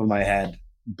the top of my head,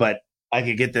 but I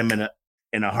could get them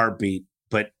in a heartbeat.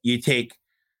 But you take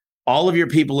all of your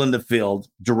people in the field,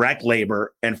 direct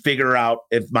labor, and figure out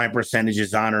if my percentage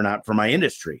is on or not for my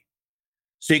industry.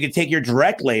 So you can take your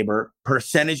direct labor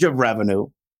percentage of revenue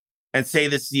and say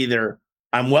this is either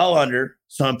I'm well under,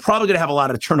 so I'm probably going to have a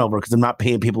lot of turnover because I'm not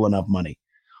paying people enough money.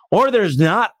 Or there's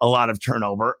not a lot of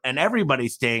turnover and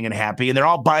everybody's staying and happy and they're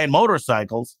all buying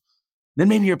motorcycles, then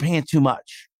maybe you're paying too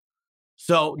much.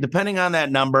 So depending on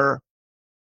that number,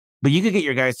 but you could get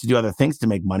your guys to do other things to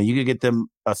make money. You could get them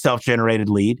a self-generated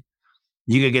lead.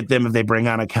 You could get them if they bring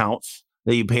on accounts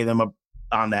that you pay them up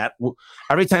on that.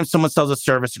 Every time someone sells a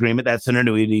service agreement, that's an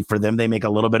annuity for them. They make a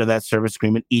little bit of that service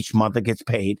agreement each month that gets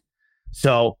paid.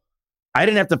 So I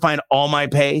didn't have to find all my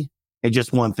pay in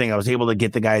just one thing. I was able to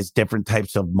get the guys different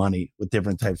types of money with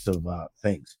different types of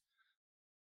things.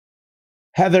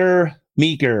 Heather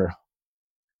Meeker,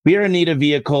 we are in need of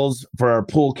vehicles for our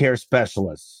pool care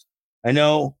specialists. I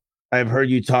know I've heard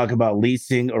you talk about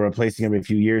leasing or replacing every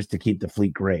few years to keep the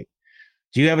fleet great.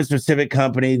 Do you have a specific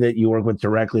company that you work with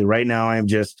directly? Right now, I'm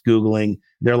just Googling.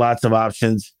 There are lots of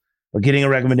options, but getting a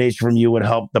recommendation from you would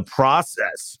help the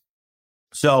process.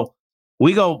 So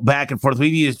we go back and forth.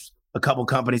 We've used a couple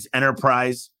companies,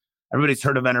 Enterprise. Everybody's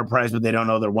heard of Enterprise, but they don't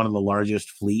know they're one of the largest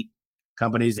fleet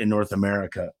companies in North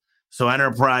America. So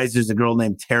Enterprise, there's a girl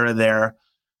named Tara there.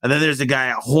 And then there's a guy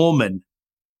at Holman,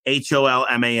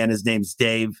 Holman. His name's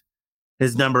Dave.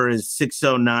 His number is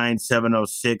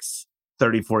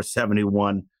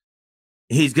 609-706-3471.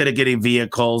 He's good at getting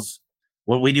vehicles.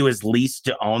 What we do is lease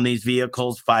to own these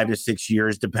vehicles, 5 to 6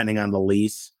 years, depending on the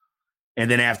lease. And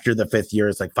then after the 5th year,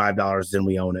 it's like $5, then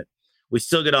we own it. We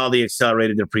still get all the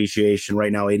accelerated depreciation.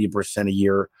 Right now, 80% a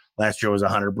year. Last year was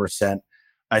 100%.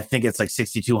 I think it's like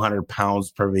 6,200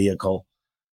 pounds per vehicle.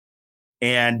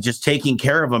 And just taking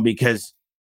care of them, because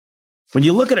when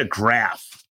you look at a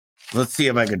graph, let's see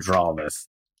if I can draw this.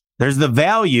 There's the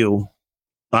value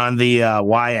on the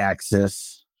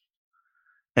y-axis,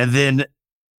 and then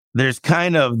there's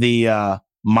kind of the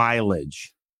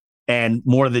mileage and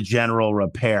more the general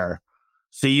repair.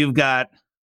 So you've got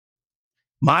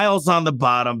miles on the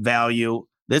bottom, value.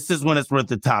 This is when it's worth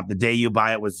the top. The day you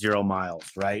buy it with 0 miles,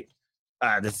 right?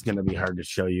 This is going to be hard to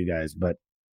show you guys, but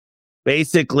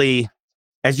basically,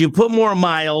 as you put more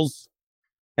miles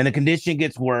and the condition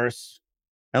gets worse,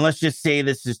 and let's just say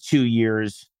this is 2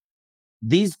 years,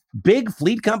 these big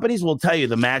fleet companies will tell you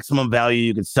the maximum value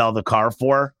you can sell the car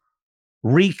for,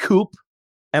 recoup,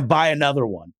 and buy another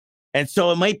one. And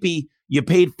so it might be you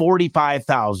paid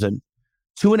 $45,000.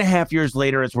 2.5 years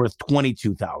later, it's worth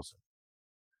 $22,000.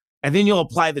 And then you'll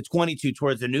apply the 22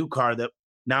 towards a new car that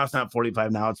now it's not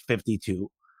 45, now it's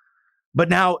 52. But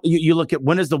now you look at,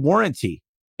 when is the warranty?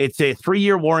 It's a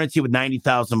 3-year warranty with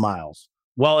 90,000 miles.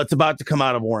 Well, it's about to come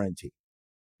out of warranty.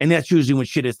 And that's usually when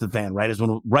shit hits the fan, right? Is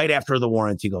when right after the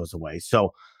warranty goes away.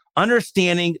 So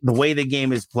understanding the way the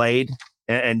game is played,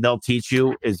 and they'll teach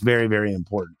you, is very, very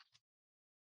important.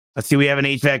 Let's see, we have an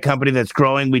HVAC company that's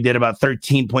growing. We did about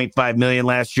 13.5 million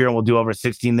last year, and we'll do over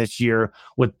 16 this year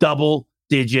with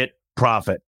double-digit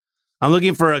profit. I'm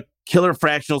looking for a killer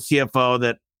fractional CFO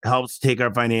that helps take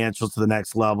our financials to the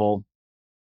next level.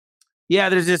 Yeah,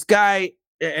 there's this guy,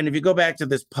 and if you go back to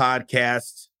this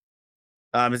podcast,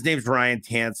 his name's Ryan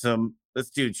Tansom. This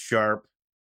dude's sharp.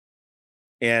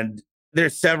 And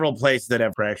there's several places that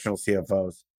have fractional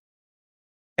CFOs.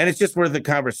 And it's just worth a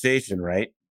conversation,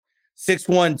 right?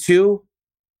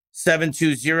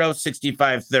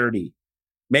 612-720-6530.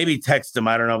 Maybe text them.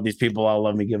 I don't know if these people all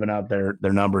love me giving out their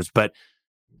numbers. But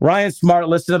Ryan's smart.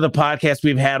 Listen to the podcast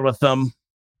we've had with them.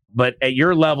 But at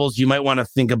your levels, you might want to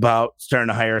think about starting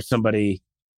to hire somebody.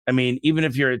 I mean, even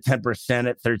if you're at 10%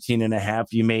 at 13.5,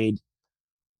 you made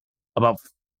about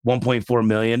 1.4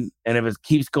 million. And if it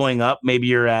keeps going up, maybe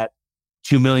you're at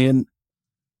 2 million.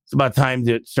 It's about time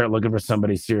to start looking for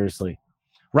somebody seriously.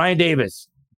 Ryan Davis,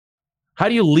 how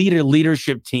do you lead a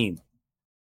leadership team?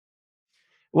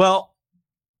 Well,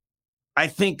 I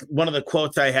think one of the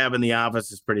quotes I have in the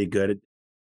office is pretty good.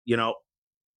 You know,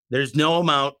 there's no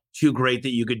amount too great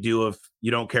that you could do if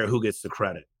you don't care who gets the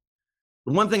credit.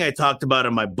 The one thing I talked about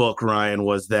in my book, Ryan,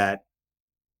 was that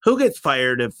who gets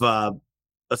fired if a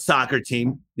soccer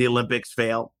team, the Olympics,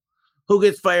 fail? Who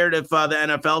gets fired if the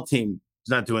NFL team is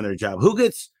not doing their job? Who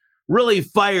gets really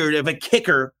fired if a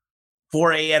kicker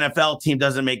for a NFL team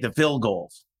doesn't make the field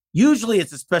goals? Usually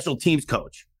it's a special teams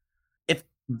coach. If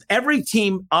every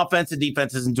team, offense and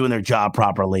defense, isn't doing their job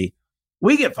properly,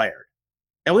 we get fired.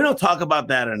 And we don't talk about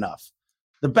that enough.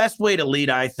 The best way to lead,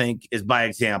 I think, is by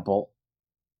example.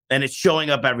 And it's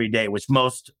showing up every day, which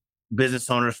most business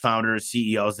owners, founders,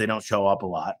 CEOs, they don't show up a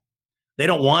lot. They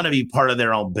don't want to be part of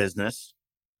their own business.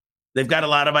 They've got a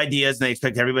lot of ideas and they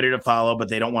expect everybody to follow, but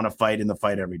they don't want to fight in the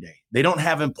fight every day. They don't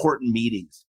have important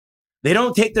meetings. They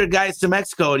don't take their guys to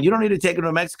Mexico, and you don't need to take them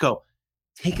to Mexico.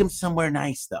 Take them somewhere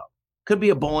nice, though. Could be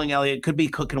a bowling alley. It could be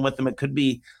cooking with them. It could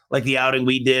be like the outing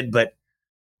we did. But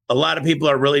a lot of people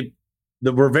are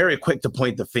we're very quick to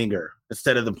point the finger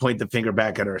instead of to point the finger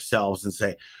back at ourselves and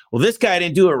say, well, this guy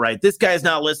didn't do it right. This guy's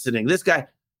not listening. This guy,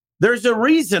 there's a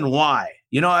reason why.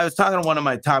 You know, I was talking to one of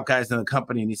my top guys in the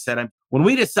company, and he said, when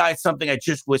we decide something, I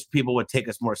just wish people would take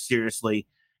us more seriously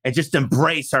and just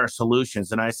embrace our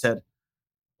solutions. And I said,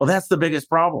 well, that's the biggest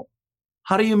problem.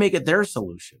 How do you make it their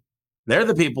solution? They're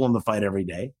the people in the fight every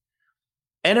day.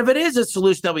 And if it is a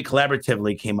solution that we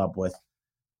collaboratively came up with,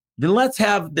 then let's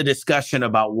have the discussion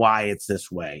about why it's this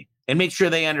way and make sure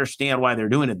they understand why they're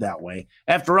doing it that way.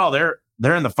 After all, they're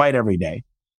in the fight every day.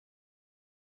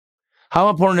 How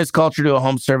important is culture to a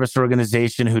home service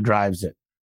organization? Who drives it?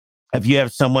 If you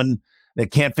have someone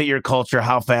that can't fit your culture,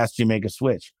 how fast do you make a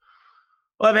switch?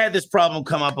 Well, I've had this problem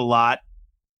come up a lot.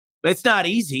 It's not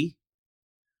easy.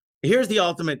 Here's the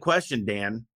ultimate question,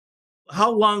 Dan.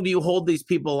 How long do you hold these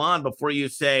people on before you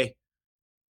say,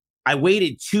 I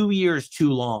waited 2 years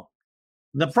too long?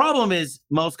 The problem is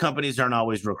most companies aren't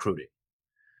always recruiting.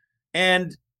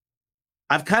 And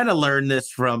I've kind of learned this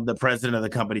from the president of the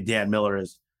company, Dan Miller,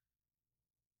 is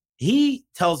he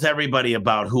tells everybody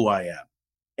about who I am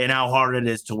and how hard it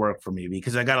is to work for me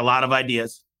because I got a lot of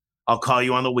ideas. I'll call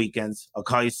you on the weekends. I'll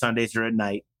call you Sundays or at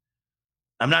night.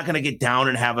 I'm not going to get down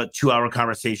and have a 2-hour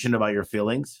conversation about your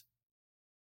feelings.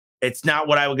 It's not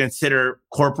what I would consider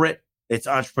corporate. It's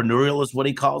entrepreneurial is what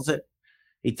he calls it.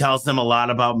 He tells them a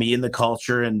lot about me and the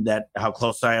culture and that how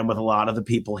close I am with a lot of the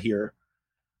people here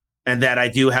and that I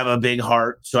do have a big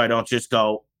heart. So I don't just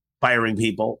go firing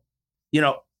people. You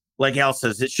know, like Al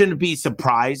says, it shouldn't be a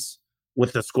surprise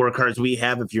with the scorecards we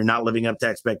have if you're not living up to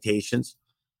expectations.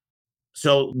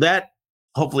 So that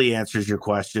hopefully answers your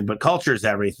question, but culture is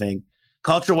everything.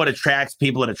 Culture, what attracts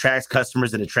people, it attracts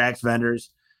customers, it attracts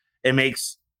vendors. It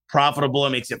makes profitable,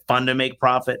 it makes it fun to make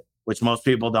profit, which most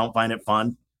people don't find it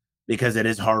fun because it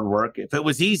is hard work. If it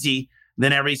was easy,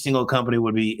 then every single company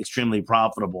would be extremely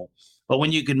profitable. But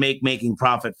when you can make making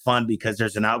profit fun because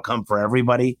there's an outcome for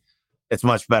everybody, it's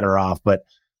much better off. But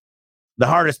the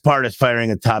hardest part is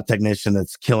firing a top technician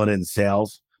that's killing it in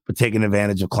sales, but taking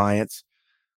advantage of clients.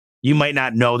 You might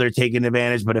not know they're taking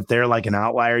advantage, but if they're like an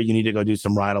outlier, you need to go do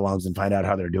some ride-alongs and find out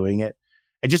how they're doing it.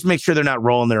 And just make sure they're not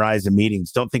rolling their eyes in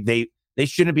meetings. Don't think they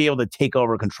shouldn't be able to take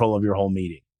over control of your whole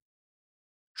meeting.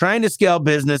 Trying to scale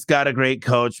business, got a great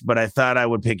coach, but I thought I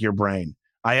would pick your brain.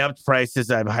 I upped prices.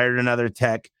 I've hired another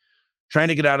tech. Trying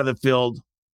to get out of the field.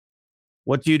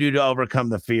 What do you do to overcome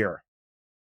the fear?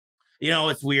 You know,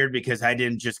 it's weird because I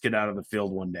didn't just get out of the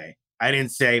field one day. I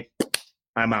didn't say,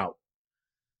 I'm out.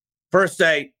 First,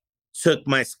 I took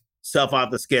myself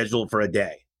off the schedule for a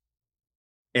day.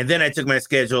 And then I took my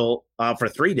schedule off for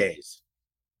 3 days.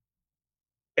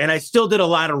 And I still did a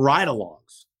lot of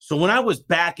ride-alongs. So when I was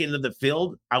back into the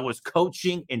field, I was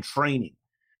coaching and training.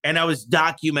 And I was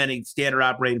documenting standard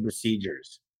operating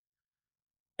procedures.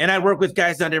 And I work with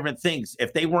guys on different things.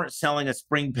 If they weren't selling a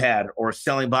spring pad or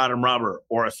selling bottom rubber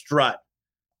or a strut,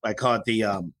 I call it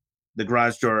the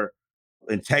garage door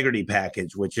integrity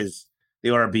package, which is the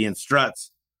RB and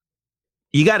struts.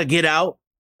 You got to get out,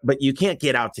 but you can't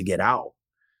get out to get out.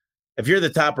 If you're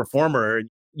the top performer,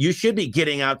 you should be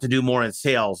getting out to do more in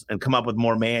sales and come up with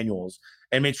more manuals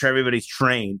and make sure everybody's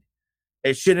trained.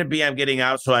 It shouldn't be I'm getting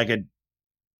out so I could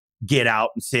get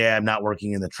out and say I'm not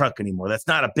working in the truck anymore. That's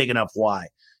not a big enough why.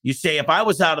 You say, if I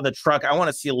was out of the truck, I want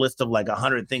to see a list of like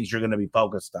 100 things you're going to be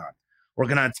focused on.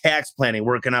 Working on tax planning,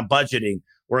 working on budgeting,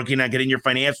 working on getting your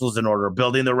financials in order,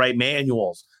 building the right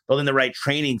manuals, building the right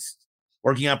trainings,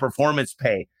 working on performance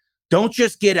pay. Don't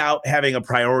just get out having a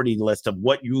priority list of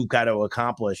what you've got to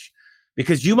accomplish,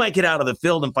 because you might get out of the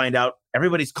field and find out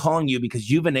everybody's calling you because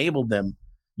you've enabled them.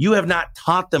 You have not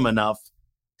taught them enough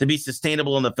to be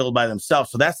sustainable in the field by themselves.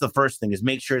 So that's the first thing, is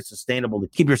make sure it's sustainable to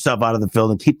keep yourself out of the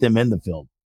field and keep them in the field.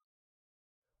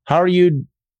 How are you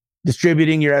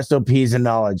distributing your SOPs and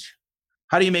knowledge?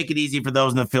 How do you make it easy for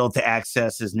those in the field to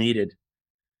access as needed?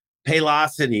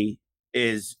 Paylocity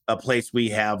is a place we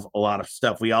have a lot of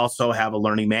stuff. We also have a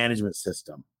learning management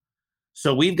system.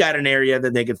 So we've got an area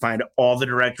that they can find all the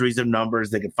directories of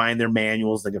numbers. They can find their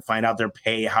manuals. They can find out their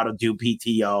pay, how to do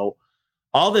PTO.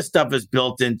 All this stuff is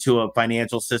built into a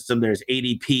financial system. There's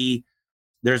ADP.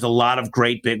 There's a lot of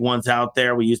great big ones out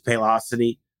there. We use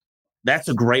Paylocity. That's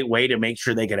a great way to make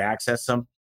sure they can access them.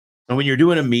 And when you're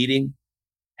doing a meeting,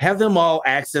 have them all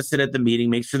access it at the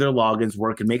meeting, make sure their logins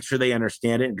work, and make sure they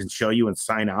understand it and can show you and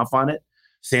sign off on it,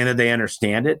 saying that they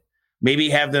understand it.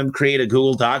 Maybe have them create a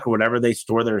Google Doc or whatever they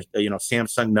store their,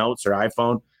 Samsung Notes or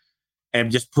iPhone, and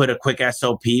just put a quick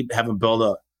SOP, have them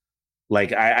build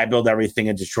I build everything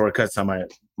into shortcuts on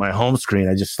my home screen.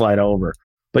 I just slide over.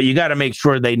 But you got to make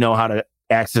sure they know how to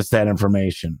access that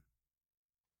information.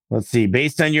 Let's see.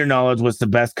 Based on your knowledge, what's the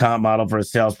best comp model for a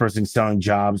salesperson selling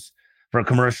jobs for a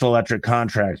commercial electric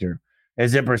contractor?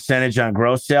 Is it percentage on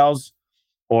gross sales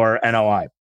or NOI?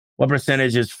 What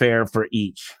percentage is fair for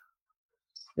each?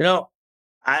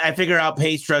 I figure out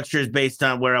pay structures based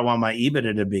on where I want my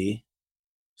EBITDA to be.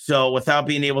 So without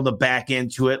being able to back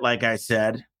into it, like I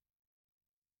said,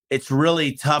 it's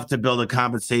really tough to build a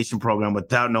compensation program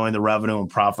without knowing the revenue and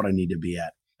profit I need to be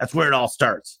at. That's where it all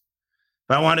starts.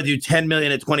 If I want to do 10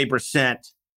 million at 20%,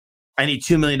 I need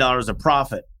 $2 million of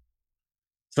profit.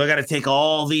 So I got to take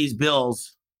all these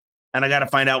bills and I got to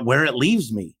find out where it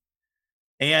leaves me.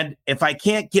 And if I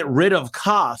can't get rid of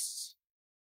costs,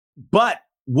 but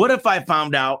what if I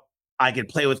found out I could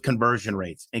play with conversion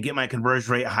rates and get my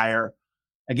conversion rate higher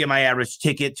and get my average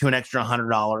ticket to an extra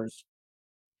 $100?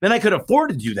 Then I could afford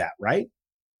to do that, right?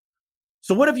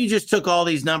 So what if you just took all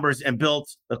these numbers and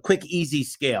built a quick, easy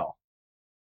scale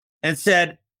and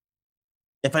said,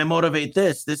 if I motivate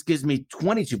this gives me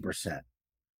 22%.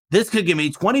 This could give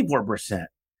me 24%.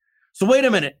 So wait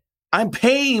a minute. I'm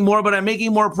paying more, but I'm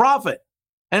making more profit.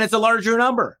 And it's a larger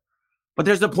number. But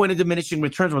there's a point of diminishing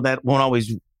returns where that won't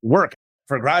always work.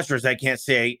 For garage doors, I can't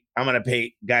say I'm going to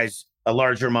pay guys a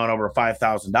larger amount over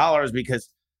 $5,000 because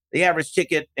the average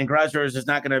ticket in garage doors is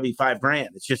not going to be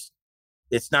 $5,000.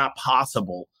 It's not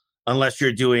possible unless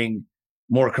you're doing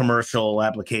more commercial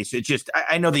applications.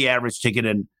 I know the average ticket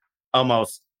in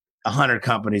almost 100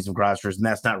 companies of garage doors, and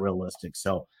that's not realistic.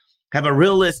 So have a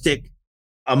realistic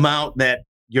amount that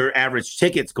your average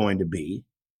ticket's going to be.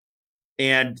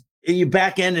 And you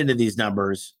back end into these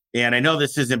numbers. And I know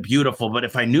this isn't beautiful, but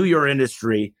if I knew your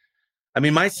industry, I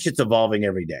mean, my shit's evolving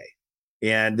every day.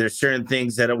 And there's certain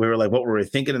things that we were like, what were we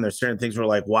thinking? And there's certain things we're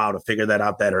like, wow, to figure that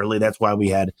out that early. That's why we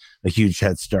had a huge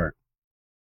head start.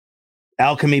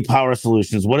 Alchemy Power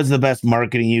Solutions. What is the best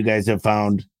marketing you guys have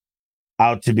found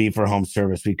out to be for home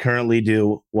service? We currently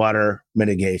do water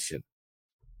mitigation.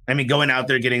 I mean, going out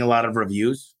there, getting a lot of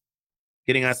reviews,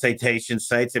 getting on citation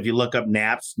sites. If you look up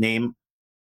NAPS, name,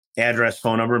 address,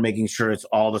 phone number, making sure it's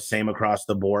all the same across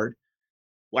the board.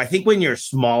 Well, I think when you're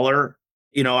smaller,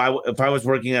 if I was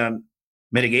working on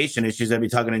mitigation issues, I'd be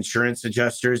talking insurance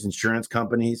adjusters, insurance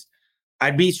companies.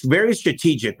 I'd be very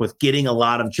strategic with getting a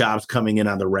lot of jobs coming in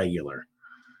on the regular.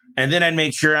 And then I'd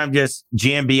make sure I'm just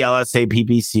GMB, LSA,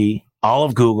 PPC, all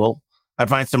of Google. I'd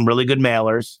find some really good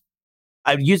mailers.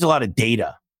 I'd use a lot of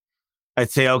data. I'd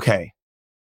say, okay,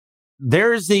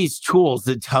 there's these tools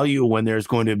that tell you when there's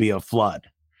going to be a flood.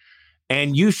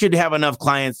 And you should have enough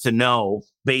clients to know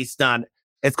based on,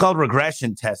 it's called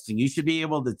regression testing. You should be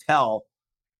able to tell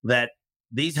that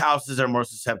these houses are more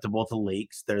susceptible to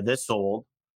leaks. They're this old.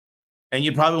 And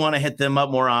you probably want to hit them up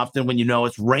more often when you know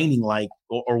it's raining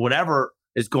or whatever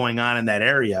is going on in that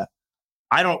area.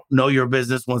 I don't know your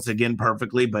business once again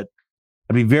perfectly, but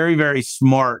I'd be very, very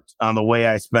smart on the way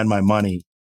I spend my money.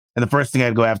 And the first thing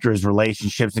I'd go after is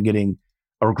relationships and getting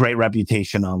a great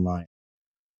reputation online.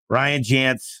 Ryan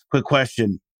Jantz, quick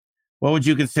question. What would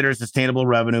you consider sustainable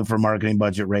revenue for marketing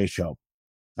budget ratio?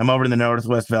 I'm over in the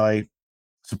Northwest Valley,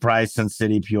 Surprise, Sun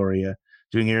City, Peoria,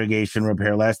 doing irrigation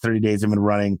repair. Last 30 days, I've been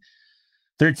running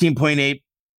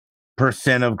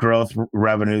 13.8% of growth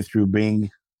revenue through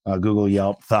Bing, Google,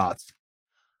 Yelp. Thoughts?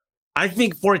 I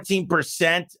think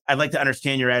 14%. I'd like to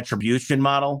understand your attribution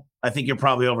model. I think you're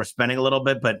probably overspending a little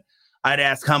bit, but I'd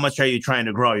ask, how much are you trying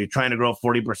to grow? Are you trying to grow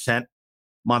 40%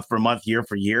 month for month, year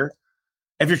for year?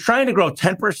 If you're trying to grow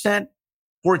 10%,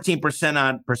 14%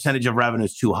 on percentage of revenue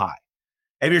is too high.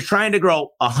 If you're trying to grow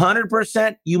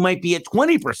 100%, you might be at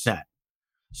 20%.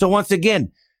 So once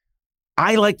again,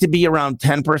 I like to be around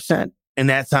 10%, and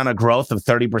that's on a growth of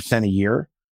 30% a year.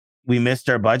 We missed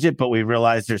our budget, but we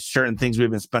realized there's certain things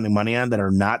we've been spending money on that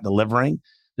are not delivering.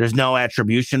 There's no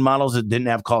attribution models. It didn't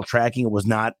have call tracking. It was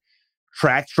not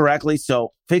tracked correctly.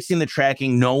 So fixing the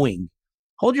tracking, knowing,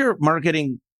 hold your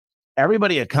marketing,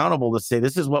 everybody accountable to say,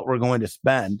 this is what we're going to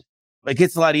spend. It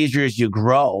gets a lot easier as you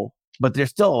grow, but there's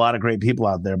still a lot of great people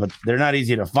out there, but they're not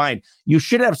easy to find. You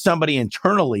should have somebody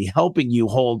internally helping you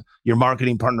hold your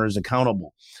marketing partners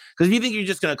accountable. Because if you think you're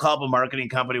just going to call up a marketing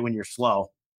company when you're slow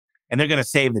and they're going to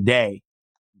save the day,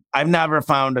 I've never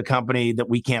found a company that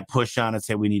we can't push on and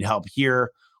say, we need help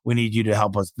here. We need you to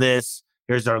help us this.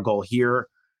 Here's our goal here.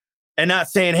 And not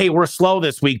saying, hey, we're slow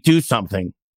this week, do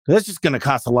something. That's just going to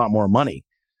cost a lot more money.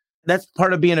 That's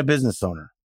part of being a business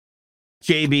owner.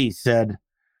 JB said,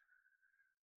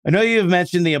 I know you've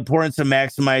mentioned the importance of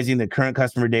maximizing the current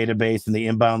customer database and the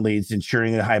inbound leads,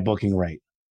 ensuring a high booking rate.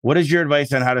 What is your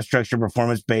advice on how to structure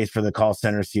performance-based for the call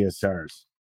center CSRs?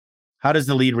 How does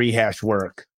the lead rehash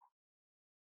work?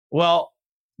 Well,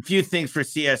 a few things for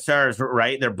CSRs,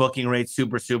 right? Their booking rate's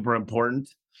super, super important.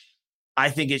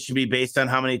 I think it should be based on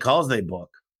how many calls they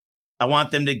book. I want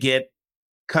them to get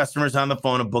customers on the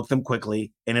phone and book them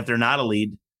quickly. And if they're not a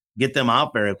lead, get them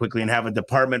out very quickly and have a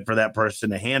department for that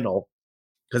person to handle.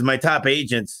 Because my top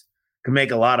agents can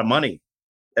make a lot of money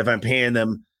if I'm paying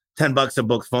them $10 a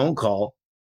book phone call,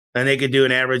 and they could do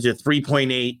an average of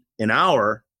 3.8 an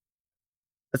hour.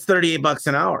 That's $38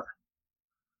 an hour.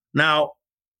 Now,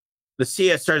 the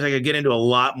CSRs, I could get into a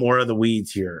lot more of the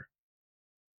weeds here,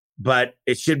 but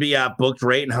it should be a booked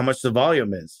rate and how much the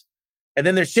volume is. And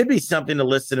then there should be something to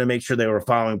listen and make sure they were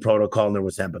following protocol and there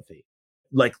was empathy.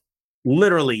 Like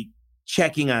literally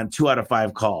checking on 2 out of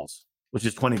 5 calls, which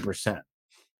is 20%.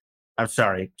 I'm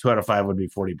sorry, 2 out of 5 would be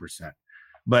 40%,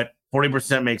 but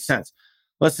 40% makes sense.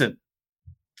 Listen,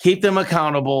 keep them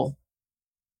accountable.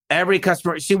 Every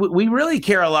customer, see, we really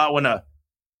care a lot when a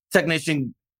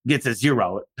technician gets a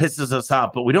 0. It pisses us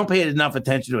off, but we don't pay enough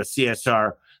attention to a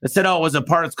CSR that said, oh, it was a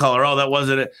parts call, or oh, that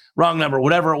wasn't a wrong number,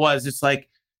 whatever it was. It's like,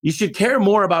 you should care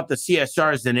more about the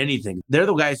CSRs than anything. They're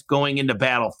the guys going into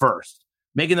battle first,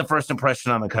 making the first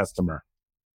impression on the customer.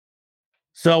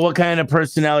 So what kind of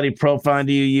personality profile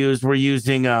do you use? We're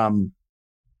using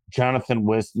Jonathan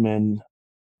Wistman,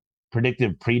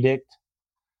 Predictive Predict.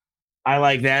 I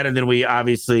like that. And then we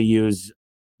obviously use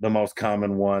the most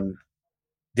common one,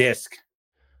 DISC.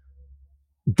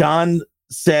 Don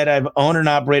said, I've owned and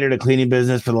operated a cleaning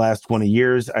business for the last 20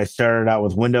 years. I started out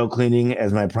with window cleaning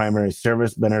as my primary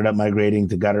service, but ended up migrating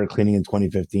to gutter cleaning in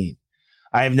 2015.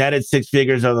 I have netted 6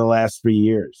 figures over the last 3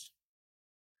 years,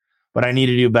 but I need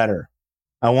to do better.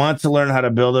 I want to learn how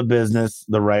to build a business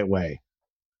the right way.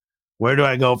 Where do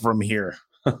I go from here?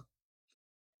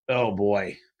 Oh,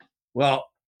 boy. Well,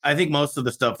 I think most of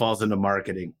the stuff falls into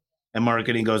marketing, and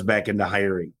marketing goes back into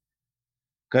hiring,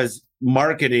 because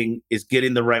marketing is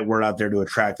getting the right word out there to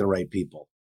attract the right people.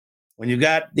 When you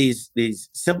got these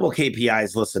simple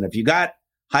KPIs, listen, if you got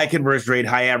high conversion rate,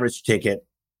 high average ticket,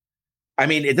 I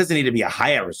mean, it doesn't need to be a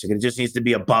high average ticket. It just needs to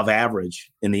be above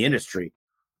average in the industry.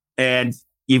 And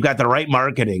you've got the right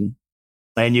marketing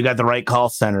and you got the right call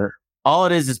center. All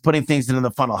it is putting things into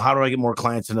the funnel. How do I get more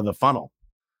clients into the funnel?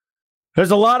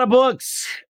 There's a lot of books.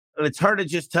 It's hard to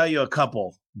just tell you a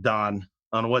couple, Don,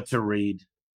 on what to read.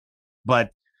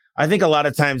 But I think a lot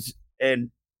of times,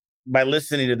 and by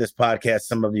listening to this podcast,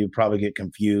 some of you probably get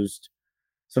confused.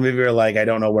 Some of you are like, I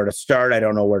don't know where to start. I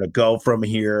don't know where to go from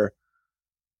here.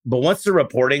 But once the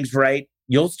reporting's right,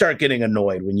 you'll start getting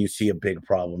annoyed when you see a big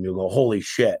problem. You'll go, holy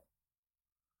shit.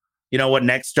 You know what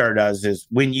Nexstar does is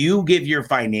when you give your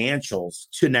financials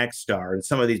to Nexstar and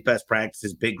some of these best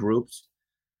practices, big groups,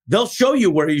 they'll show you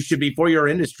where you should be for your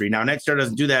industry. Now, Nexstar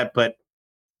doesn't do that, but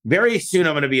very soon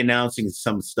I'm going to be announcing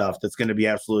some stuff that's going to be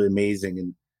absolutely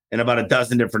amazing in about a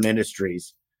dozen different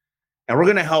industries. And we're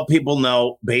going to help people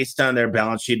know, based on their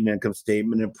balance sheet and income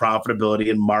statement and profitability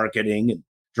and marketing and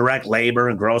direct labor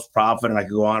and gross profit, and I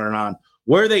could go on,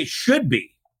 where they should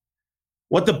be,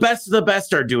 what the best of the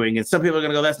best are doing. And some people are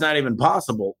going to go, that's not even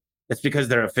possible. It's because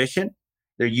they're efficient.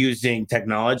 They're using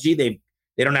technology. They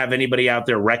don't have anybody out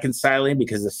there reconciling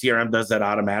because the CRM does that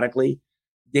automatically.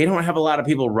 They don't have a lot of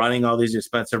people running all these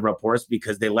expensive reports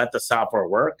because they let the software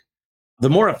work. The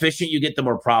more efficient you get, the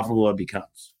more profitable it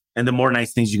becomes, and the more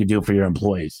nice things you can do for your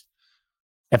employees.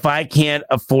 If I can't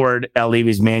afford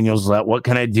Levy's manuals, what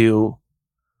can I do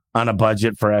on a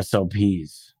budget for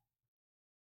SOPs?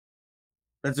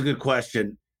 That's a good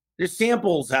question. There's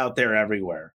samples out there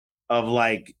everywhere of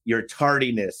like your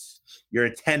tardiness, your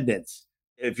attendance.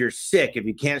 If you're sick, if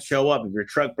you can't show up, if your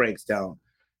truck breaks down,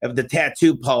 if the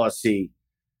tattoo policy,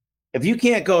 if you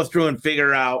can't go through and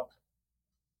figure out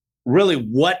really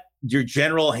what your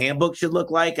general handbook should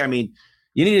look like, I mean,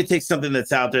 you need to take something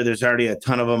that's out there. There's already a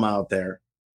ton of them out there.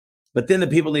 But then the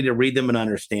people need to read them and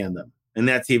understand them. And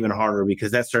that's even harder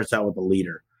because that starts out with a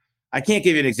leader. I can't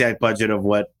give you an exact budget of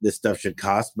what this stuff should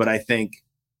cost, but I think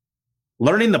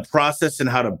learning the process and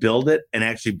how to build it and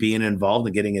actually being involved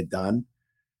and getting it done,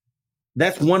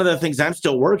 that's one of the things I'm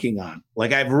still working on.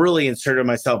 Like, I've really inserted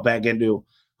myself back into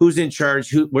who's in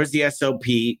charge, where's the SOP.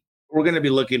 We're going to be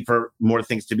looking for more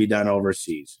things to be done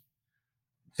overseas,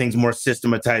 things more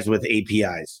systematized with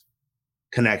APIs,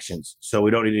 connections. So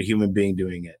we don't need a human being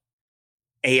doing it.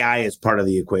 AI is part of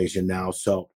the equation now.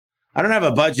 So I don't have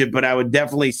a budget, but I would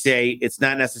definitely say it's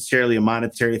not necessarily a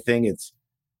monetary thing.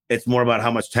 It's more about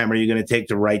how much time are you going to take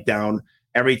to write down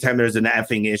every time there's an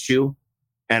effing issue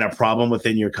and a problem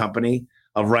within your company,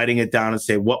 of writing it down and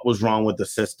say, what was wrong with the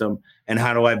system and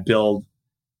how do I build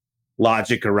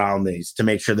logic around these to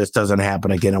make sure this doesn't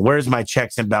happen again? And where's my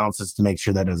checks and balances to make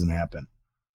sure that doesn't happen?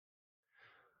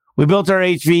 We built our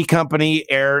HV company,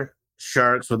 Air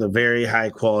Sharks, with a very high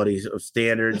quality of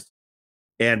standards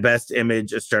and best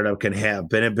image a startup can have.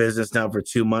 Been in business now for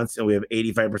 2 months and we have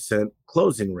 85%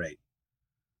 closing rate.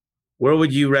 Where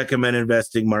would you recommend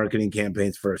investing marketing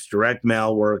campaigns first? Direct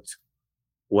mail worked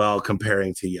well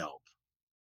comparing to Yelp.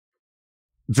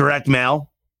 Direct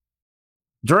mail?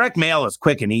 Direct mail is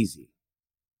quick and easy.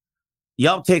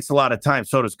 Yelp takes a lot of time,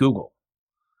 so does Google.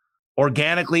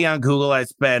 Organically on Google, I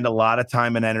spend a lot of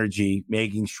time and energy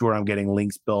making sure I'm getting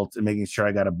links built and making sure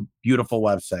I got a beautiful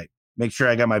website. Make sure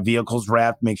I got my vehicles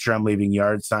wrapped. Make sure I'm leaving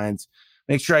yard signs.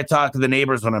 Make sure I talk to the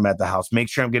neighbors when I'm at the house. Make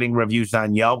sure I'm getting reviews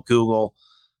on Yelp, Google,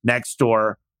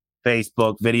 Nextdoor.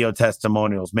 Facebook, video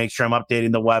testimonials, make sure I'm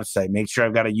updating the website, make sure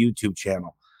I've got a YouTube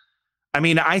channel. I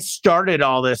mean, I started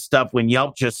all this stuff when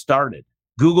Yelp just started.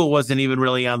 Google wasn't even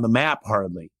really on the map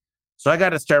hardly. So I got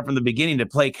to start from the beginning. To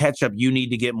play catch up. You need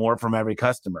to get more from every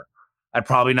customer. I'd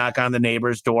probably knock on the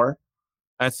neighbor's door.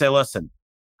 I'd say, listen,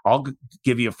 I'll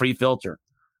give you a free filter.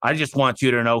 I just want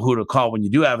you to know who to call when you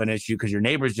do have an issue because your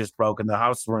neighbor's just broken. The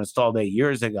houses were installed 8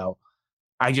 years ago.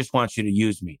 I just want you to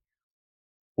use me.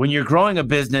 When you're growing a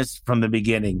business from the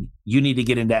beginning, you need to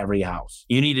get into every house.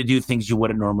 You need to do things you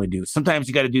wouldn't normally do. Sometimes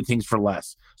you got to do things for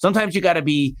less. Sometimes you got to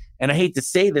be, and I hate to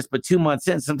say this, but 2 months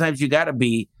in, sometimes you got to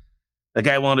be the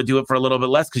guy willing to do it for a little bit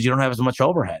less because you don't have as much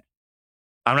overhead.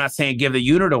 I'm not saying give the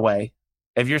unit away.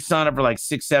 If you're selling it for like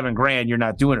 6, 7 grand, you're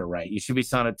not doing it right. You should be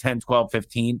selling at 10, 12,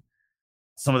 15.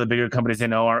 Some of the bigger companies I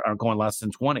know are going less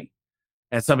than 20.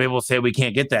 And some people say we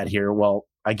can't get that here. Well,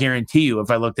 I guarantee you, if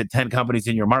I looked at 10 companies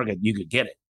in your market, you could get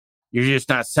it. You're just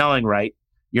not selling right.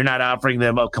 You're not offering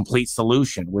them a complete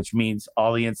solution, which means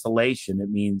all the installation. It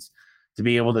means to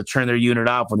be able to turn their unit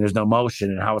off when there's no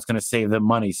motion and how it's going to save them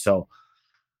money. So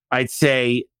I'd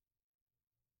say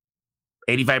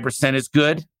 85% is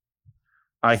good.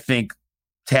 I think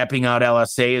tapping out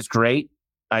LSA is great.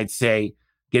 I'd say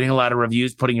getting a lot of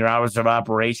reviews, putting your hours of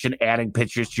operation, adding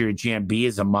pictures to your GMB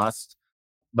is a must.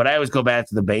 But I always go back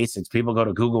to the basics. People go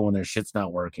to Google when their shit's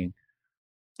not working.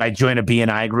 I'd join a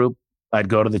BNI group. I'd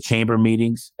go to the chamber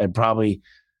meetings. I'd probably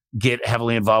get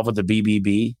heavily involved with the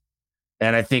BBB.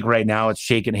 And I think right now it's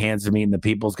shaking hands to me and the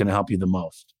people's going to help you the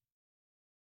most.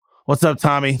 What's up,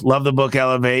 Tommy? Love the book,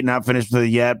 Elevate. Not finished with it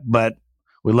yet, but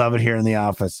we love it here in the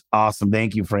office. Awesome.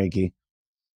 Thank you, Frankie.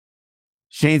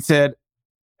 Shane said,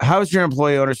 how's your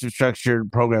employee ownership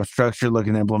program structure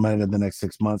looking to implement it in the next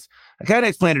 6 months? I kind of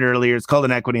explained it earlier. It's called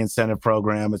an equity incentive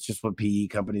program. It's just what PE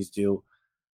companies do.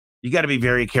 You got to be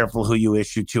very careful who you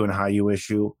issue to and how you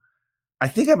issue. I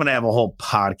think I'm going to have a whole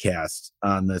podcast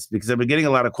on this because I've been getting a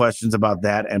lot of questions about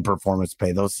that and performance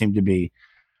pay. Those seem to be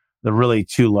the really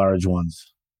two large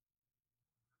ones.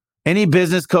 Any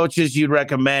business coaches you'd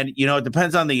recommend? You know, it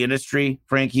depends on the industry,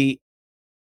 Frankie.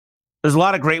 There's a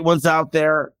lot of great ones out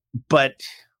there, but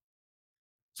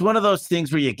it's one of those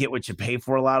things where you get what you pay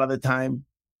for a lot of the time.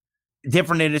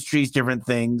 Different industries, different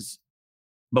things.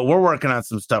 But we're working on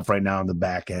some stuff right now on the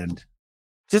back end.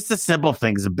 Just the simple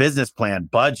things, a business plan,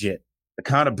 budget,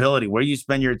 accountability, where you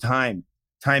spend your time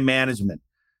management,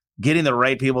 getting the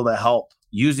right people to help,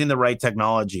 using the right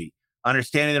technology,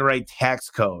 understanding the right tax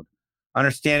code,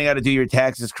 understanding how to do your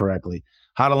taxes correctly,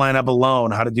 how to line up a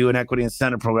loan, how to do an equity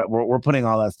incentive program. We're putting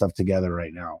all that stuff together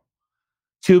right now.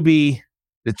 To be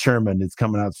determined. It's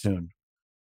coming out soon.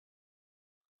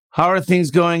 How are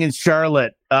things going in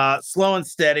Charlotte? Slow and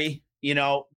steady. You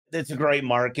know, it's a great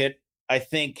market. I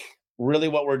think really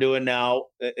what we're doing now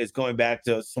is going back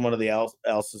to someone of the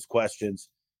else's questions.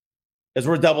 As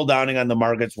we're double downing on the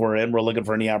markets we're in, we're looking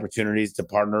for any opportunities to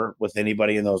partner with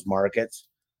anybody in those markets.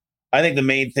 I think the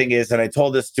main thing is, and I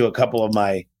told this to a couple of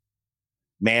my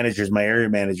managers, my area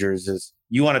managers, is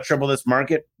you want to triple this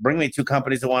market? Bring me 2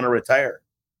 companies that want to retire.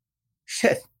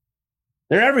 Shit,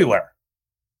 they're everywhere.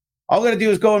 All we got to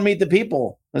do is go and meet the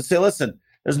people and say, listen,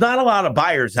 there's not a lot of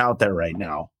buyers out there right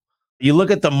now. You look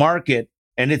at the market,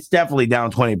 and it's definitely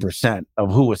down 20%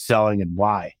 of who was selling and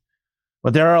why.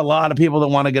 But there are a lot of people that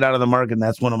want to get out of the market, and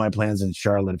that's one of my plans in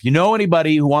Charlotte. If you know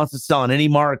anybody who wants to sell in any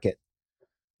market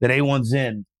that A1's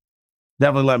in,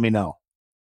 definitely let me know.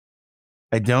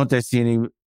 I see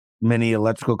many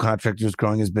electrical contractors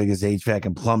growing as big as HVAC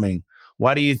and plumbing.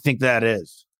 Why do you think that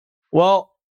is?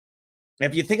 Well,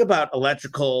 if you think about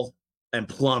electrical and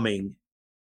plumbing,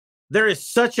 there is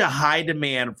such a high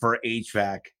demand for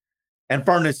HVAC and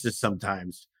furnaces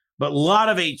sometimes, but a lot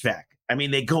of HVAC. I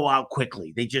mean, they go out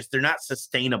quickly. They're not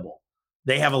sustainable.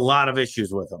 They have a lot of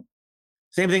issues with them.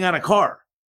 Same thing on a car.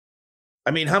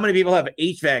 I mean, how many people have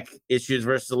HVAC issues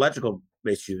versus electrical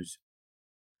issues?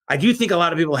 I do think a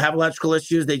lot of people have electrical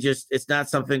issues. It's not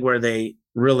something where they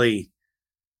really,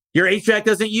 your HVAC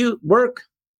doesn't work.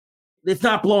 It's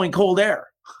not blowing cold air.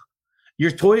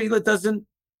 Your toilet doesn't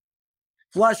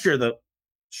flush or the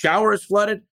shower is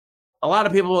flooded. A lot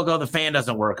of people will go, the fan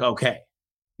doesn't work. Okay.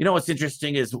 You know, what's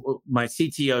interesting is my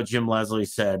CTO, Jim Leslie,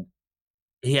 said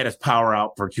he had his power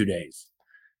out for 2 days.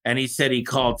 And he said he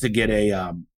called to get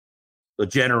a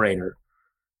generator.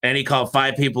 And he called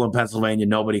 5 people in Pennsylvania.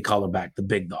 Nobody called him back, the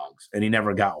big dogs. And he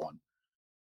never got one.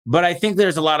 But I think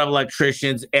there's a lot of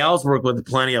electricians. Al's worked with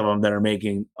plenty of them that are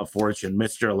making a fortune.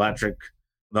 Mr. Electric,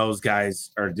 those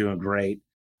guys are doing great.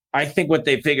 I think what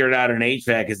they figured out in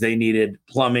HVAC is they needed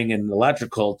plumbing and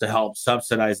electrical to help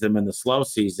subsidize them in the slow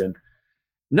season.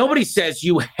 Nobody says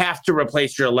you have to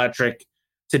replace your electric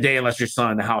today unless you're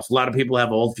selling the house. A lot of people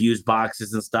have old fuse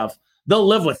boxes and stuff. They'll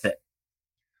live with it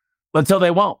until they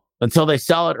won't, until they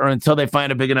sell it or until they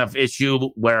find a big enough issue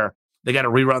where they got to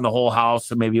rerun the whole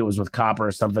house. Or maybe it was with copper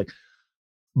or something.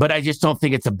 But I just don't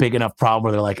think it's a big enough problem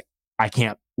where they're like, I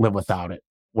can't live without it.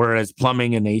 Whereas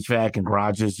plumbing and HVAC and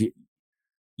garages,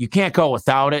 you can't go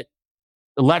without it.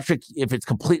 Electric, if it's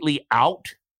completely out,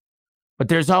 but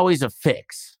there's always a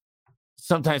fix.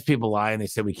 Sometimes people lie and they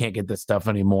say we can't get this stuff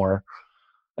anymore.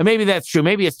 And maybe that's true.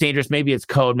 Maybe it's dangerous. Maybe it's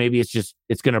code. Maybe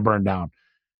it's going to burn down.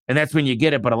 And that's when you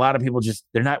get it. But a lot of people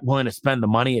they're not willing to spend the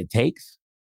money it takes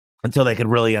until they can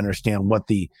really understand what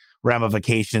the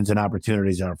ramifications and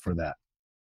opportunities are for that.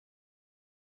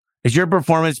 Is your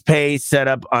performance pay set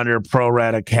up under pro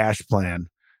rata cash plan?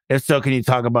 If so, can you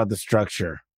talk about the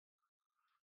structure?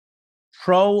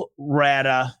 Pro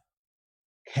rata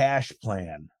cash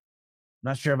plan. I'm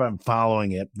not sure if I'm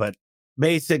following it, but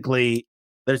basically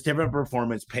there's different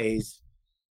performance pays.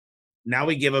 Now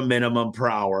we give a minimum per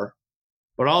hour,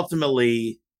 but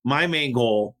ultimately my main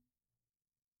goal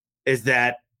is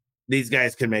that these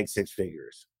guys can make six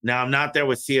figures. Now I'm not there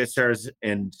with CSRs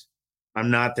and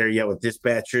I'm not there yet with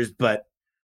dispatchers, but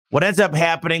what ends up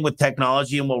happening with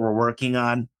technology and what we're working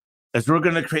on is we're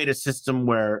going to create a system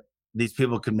where these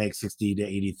people can make $60,000 to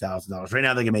 $80,000. Right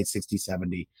now they can make 60,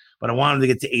 70, but I want them to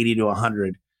get to 80 to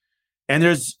 100. And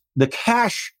there's the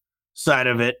cash side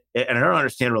of it. And I don't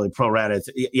understand really pro rata.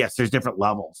 Yes, there's different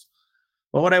levels.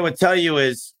 But what I would tell you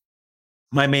is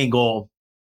my main goal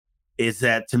is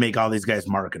that to make all these guys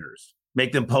marketers,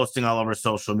 make them posting all over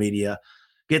social media,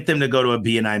 get them to go to a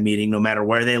B&I meeting, no matter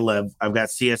where they live. I've got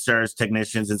CSRs,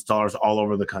 technicians, installers all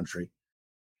over the country.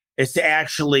 Is to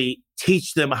actually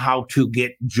teach them how to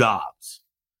get jobs.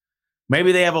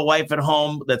 Maybe they have a wife at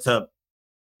home that's a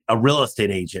real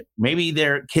estate agent. Maybe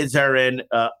their kids are in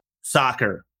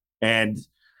soccer and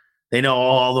they know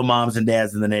all the moms and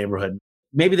dads in the neighborhood.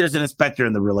 Maybe there's an inspector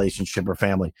in the relationship or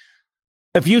family.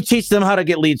 If you teach them how to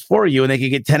get leads for you and they can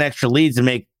get 10 extra leads and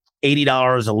make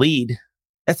 $80 a lead,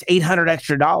 that's $800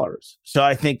 extra. So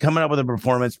I think coming up with a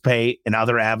performance pay and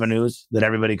other avenues that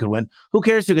everybody could win. Who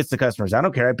cares who gets the customers? I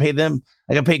don't care. I pay them.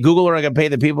 I can pay Google or I can pay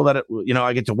the people that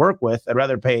I get to work with. I'd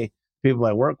rather pay people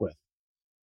I work with.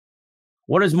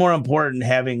 What is more important,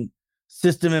 having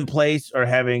system in place or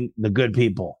having the good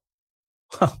people?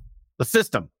 The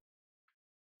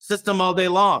system all day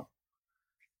long.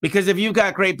 Because if you've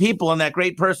got great people and that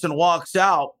great person walks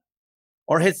out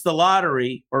or hits the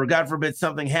lottery or God forbid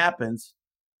something happens,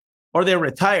 or they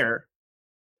retire,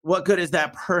 what good is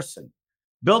that person?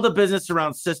 Build a business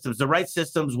around systems. The right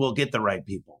systems will get the right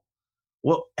people.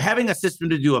 Well, having a system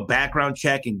to do a background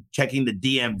check and checking the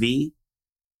DMV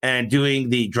and doing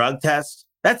the drug test,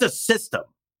 that's a system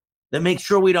that makes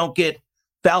sure we don't get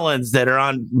felons that are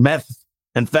on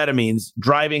methamphetamines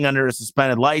driving under a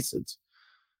suspended license.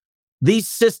 These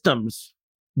systems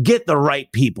get the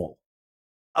right people.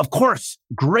 Of course,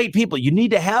 great people. You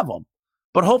need to have them.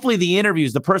 But hopefully the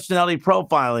interviews, the personality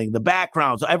profiling, the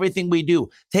backgrounds, everything we do,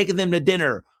 taking them to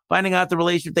dinner, finding out the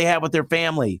relationship they have with their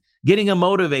family, getting them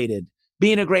motivated,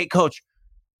 being a great coach.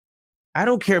 I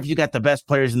don't care if you got the best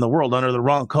players in the world under the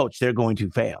wrong coach, they're going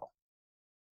to fail.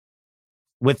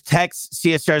 With techs,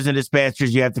 CSRs, and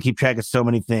dispatchers, you have to keep track of so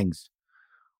many things.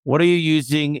 What are you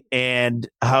using and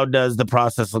how does the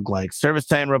process look like? Service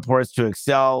time reports to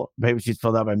Excel, paper sheets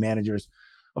filled out by managers.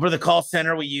 Over the call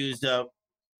center, we used a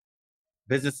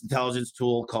business intelligence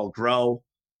tool called Grow.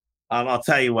 I'll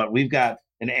tell you what, we've got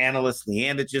an analyst,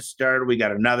 Leanne, that just started. We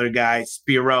got another guy,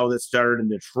 Spiro, that started in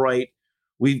Detroit.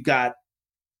 We've got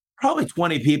probably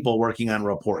 20 people working on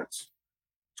reports.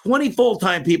 20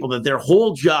 full-time people that their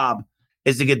whole job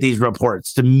is to get these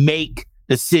reports, to make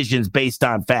decisions based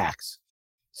on facts.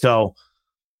 So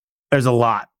there's a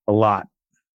lot.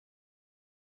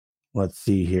 Let's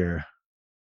see here.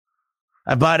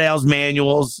 I bought Al's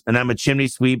manuals, and I'm a chimney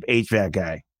sweep HVAC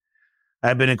guy.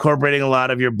 I've been incorporating a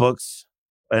lot of your books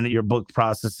and your book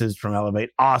processes from Elevate.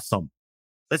 Awesome.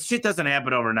 This shit doesn't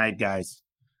happen overnight, guys.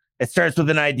 It starts with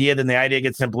an idea, then the idea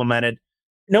gets implemented.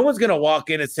 No one's going to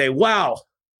walk in and say, wow,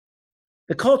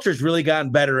 the culture's really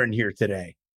gotten better in here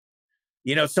today.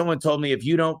 Someone told me if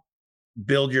you don't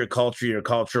build your culture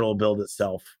will build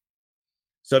itself.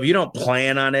 So if you don't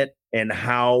plan on it and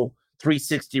how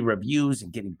 360 reviews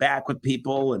and getting back with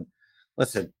people. And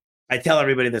listen, I tell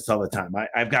everybody this all the time.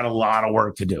 I've got a lot of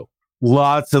work to do.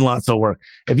 Lots and lots of work.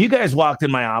 If you guys walked in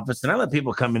my office, and I let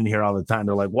people come in here all the time,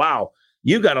 they're like, wow,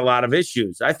 you got a lot of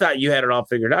issues. I thought you had it all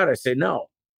figured out. I say, no,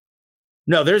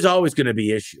 there's always going to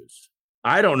be issues.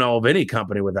 I don't know of any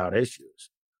company without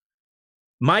issues.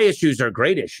 My issues are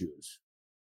great issues.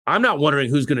 I'm not wondering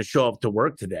who's going to show up to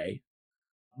work today.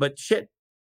 But shit,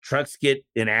 trucks get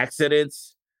in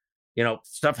accidents.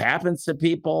 Stuff happens to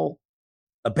people.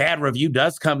 A bad review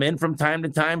does come in from time to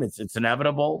time. It's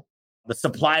inevitable. The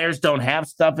suppliers don't have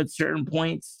stuff at certain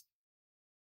points.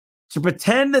 To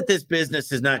pretend that this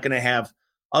business is not going to have,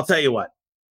 I'll tell you what,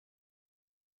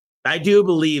 I do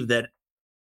believe that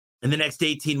in the next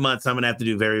 18 months, I'm going to have to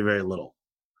do very, very little.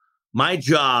 My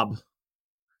job,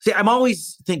 see, I'm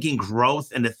always thinking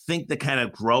growth, and to think the kind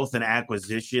of growth and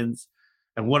acquisitions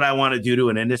and what I want to do to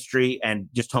an industry and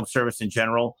just home service in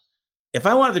general. If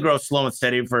I wanted to grow slow and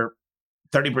steady for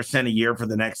 30% a year for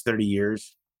the next 30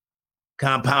 years,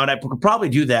 compound, I could probably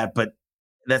do that, but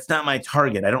that's not my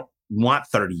target. I don't want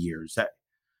 30 years.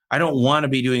 I don't want to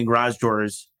be doing garage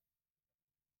doors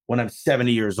when I'm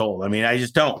 70 years old. I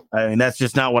just don't. That's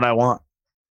just not what I want.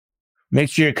 Make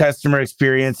sure your customer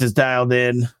experience is dialed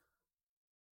in.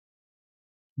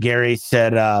 Gary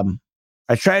said,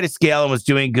 I tried to scale and was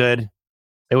doing good.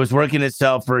 It was working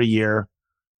itself for a year.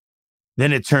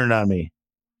 Then it turned on me.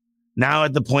 Now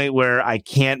at the point where I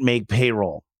can't make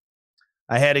payroll.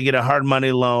 I had to get a hard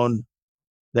money loan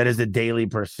that is a daily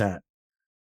percent.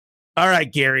 All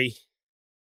right, Gary.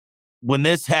 When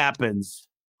this happens,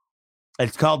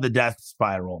 it's called the death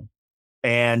spiral.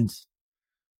 And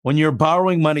when you're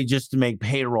borrowing money just to make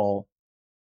payroll,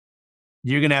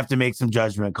 you're going to have to make some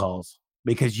judgment calls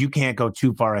because you can't go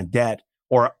too far in debt,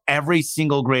 or every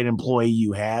single great employee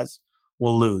you has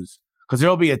will lose, because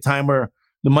there'll be a time where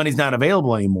the money's not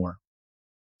available anymore.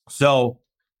 So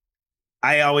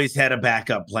I always had a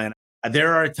backup plan.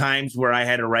 There are times where I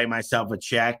had to write myself a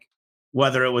check,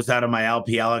 whether it was out of my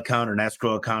LPL account or an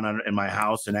escrow account in my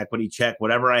house, an equity check,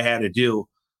 whatever I had to do,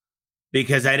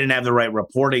 because I didn't have the right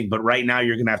reporting. But right now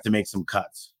you're going to have to make some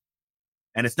cuts.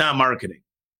 And it's not marketing.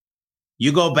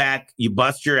 You go back, you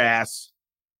bust your ass.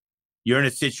 You're in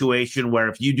a situation where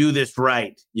if you do this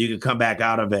right, you can come back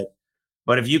out of it.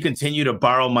 But if you continue to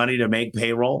borrow money to make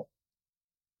payroll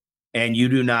and you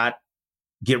do not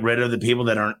get rid of the people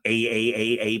that aren't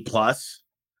AAA plus,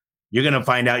 you're going to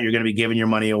find out you're going to be giving your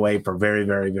money away for very,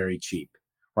 very, very cheap.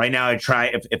 Right now, I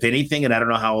try, if anything, and I don't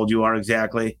know how old you are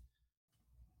exactly.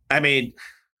 We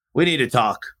need to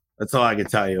talk. That's all I can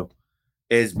tell you,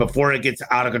 is before it gets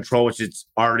out of control, which it's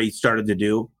already started to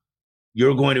do,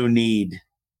 you're going to need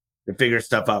to figure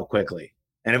stuff out quickly.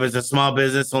 And if it's a small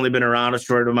business, only been around a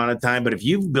short amount of time, but if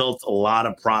you've built a lot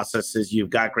of processes, you've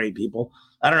got great people.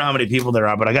 I don't know how many people there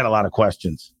are, but I got a lot of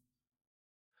questions.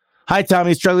 Hi,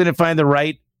 Tommy. Struggling to find the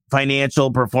right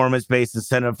financial performance-based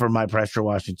incentive for my pressure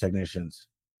washing technicians.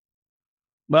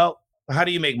 Well, how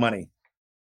do you make money?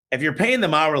 If you're paying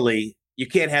them hourly, you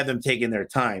can't have them taking their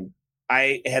time.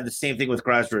 I had the same thing with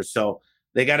garage doors. So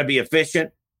they got to be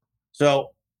efficient.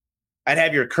 So I'd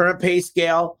have your current pay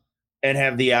scale and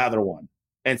have the other one.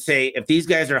 And say, if these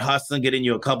guys are hustling, getting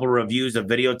you a couple of reviews, a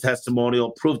video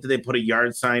testimonial, proof that they put a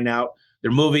yard sign out,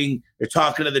 they're moving, they're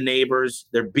talking to the neighbors,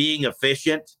 they're being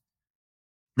efficient,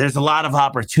 there's a lot of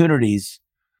opportunities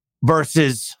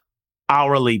versus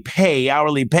hourly pay.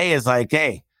 Hourly pay is like,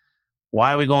 hey,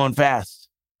 why are we going fast?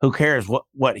 Who cares?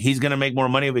 What? He's going to make more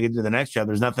money if we get to the next job.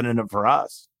 There's nothing in it for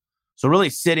us. So really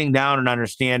sitting down and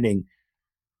understanding,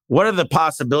 what are the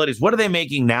possibilities? What are they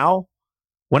making now?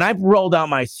 When I rolled out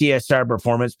my CSR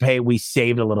performance pay, we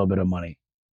saved a little bit of money.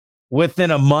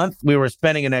 Within a month, we were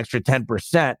spending an extra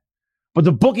 10%, but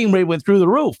the booking rate went through the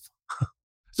roof.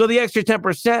 So the extra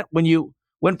 10%, when you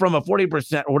went from a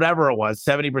 40% or whatever it was,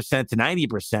 70% to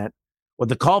 90%, with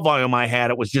the call volume I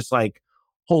had, it was just like,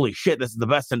 holy shit, this is the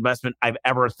best investment I've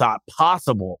ever thought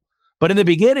possible. But in the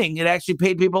beginning, it actually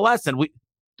paid people less than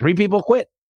 3 people quit.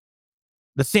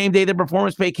 The same day the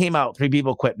performance pay came out, 3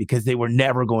 people quit because they were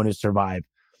never going to survive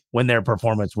when their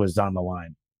performance was on the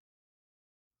line.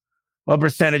 What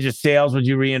percentage of sales would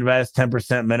you reinvest?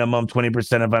 10% minimum,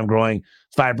 20% if I'm growing,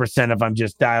 5% if I'm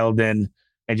just dialed in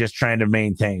and just trying to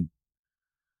maintain.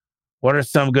 What are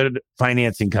some good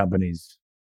financing companies?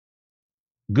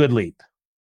 Good Leap.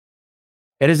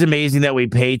 It is amazing that we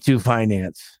pay to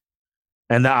finance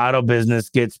and the auto business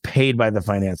gets paid by the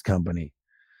finance company.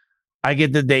 I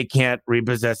get that they can't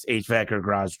repossess HVAC or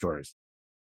garage doors.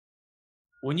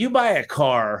 When you buy a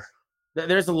car,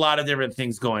 there's a lot of different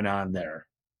things going on there.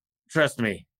 Trust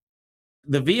me.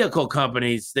 The vehicle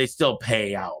companies, they still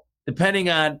pay out. Depending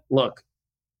on, look,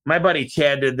 my buddy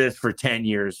Chad did this for 10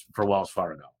 years for Wells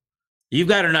Fargo. You've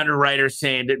got an underwriter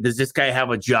saying, does this guy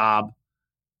have a job?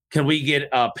 Can we get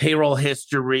a payroll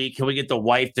history? Can we get the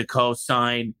wife to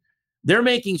co-sign? They're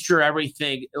making sure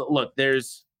everything, look,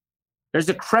 there's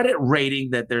a credit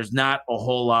rating that there's not a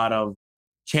whole lot of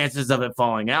chances of it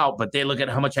falling out, but they look at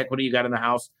how much equity you got in the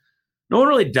house. No one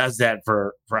really does that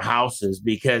for houses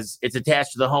because it's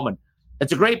attached to the home. And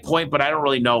it's a great point, but I don't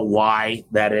really know why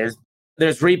that is.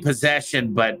 There's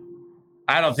repossession, but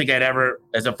I don't think I'd ever,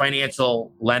 as a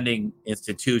financial lending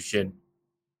institution,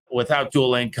 without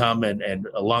dual income and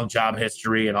a long job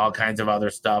history and all kinds of other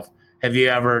stuff, have you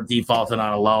ever defaulted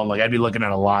on a loan? Like, I'd be looking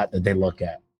at a lot that they look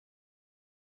at.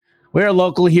 We're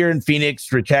local here in Phoenix,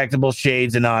 retractable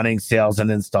shades and awning sales and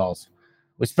installs.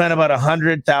 We spend about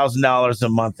 $100,000 a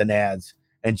month in ads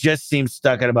and just seem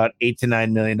stuck at about $8 to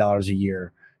 $9 million a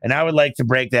year. And I would like to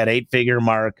break that 8-figure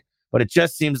mark, but it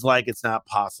just seems like it's not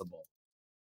possible.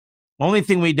 Only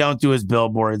thing we don't do is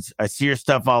billboards. I see your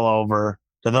stuff all over.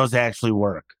 Do those actually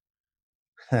work?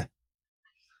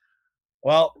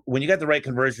 Well, when you got the right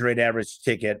conversion rate average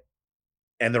ticket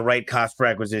and the right cost per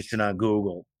acquisition on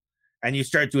Google, and you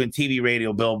start doing TV,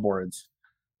 radio, billboards,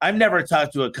 I've never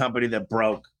talked to a company that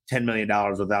broke $10 million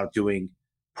without doing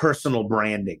personal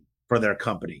branding for their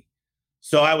company.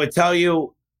 So I would tell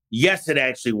you, yes, it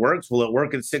actually works. Will it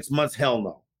work in 6 months? Hell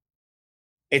no.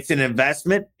 It's an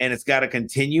investment and it's got to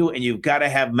continue and you've got to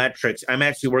have metrics. I'm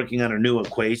actually working on a new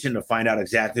equation to find out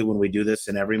exactly when we do this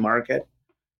in every market.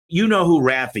 You know who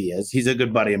Rafi is. He's a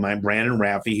good buddy of mine, Brandon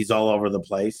Rafi. He's all over the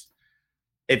place.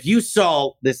 If you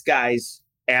saw this guy's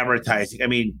advertising, I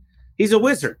mean, he's a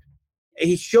wizard.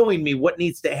 He's showing me what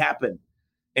needs to happen.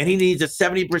 And he needs a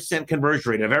 70%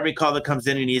 conversion rate. Of every call that comes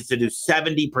in, he needs to do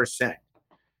 70%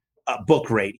 book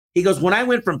rate. He goes, when I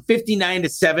went from 59 to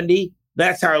 70,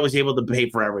 that's how I was able to pay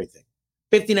for everything.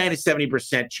 59 to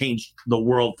 70% changed the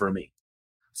world for me.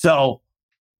 So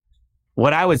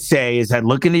what I would say is I'd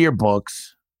look into your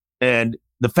books. And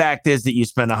the fact is that you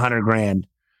spend $100,000.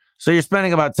 So you're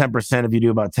spending about 10% if you do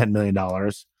about $10 million.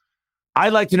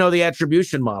 I'd like to know the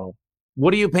attribution model.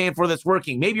 What are you paying for that's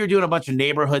working? Maybe you're doing a bunch of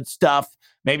neighborhood stuff.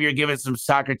 Maybe you're giving some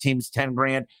soccer teams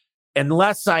 $10,000.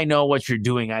 Unless I know what you're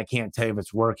doing, I can't tell you if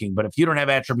it's working. But if you don't have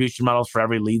attribution models for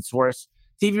every lead source,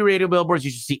 TV, radio, billboards, you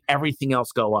should see everything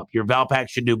else go up. Your Valpak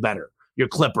should do better. Your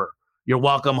Clipper, your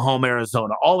Welcome Home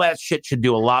Arizona, all that shit should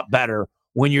do a lot better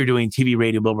when you're doing TV,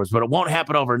 radio, billboards. But it won't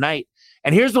happen overnight.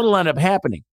 And here's what will end up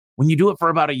happening. When you do it for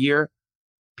about a year,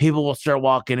 people will start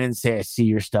walking in and say, I see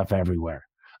your stuff everywhere.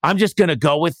 I'm just going to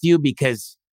go with you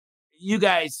because you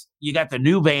guys, you got the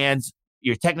new vans.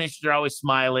 Your technicians are always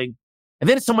smiling. And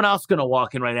then someone else is going to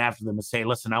walk in right after them and say,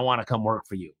 listen, I want to come work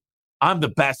for you. I'm the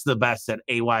best of the best at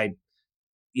ABC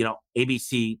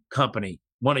company,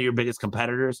 one of your biggest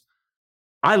competitors.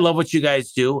 I love what you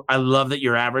guys do. I love that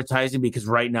you're advertising because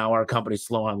right now our company's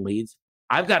slow on leads.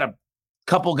 I've got a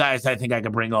couple guys I think I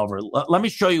could bring over. Let me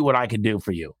show you what I can do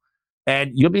for you.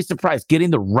 And you'll be surprised getting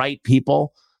the right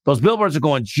people. Those billboards are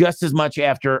going just as much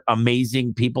after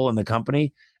amazing people in the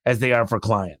company as they are for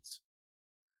clients.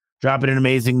 Dropping in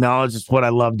amazing knowledge is what I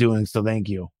love doing. So thank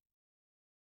you.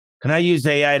 Can I use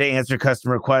AI to answer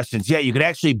customer questions? Yeah, you could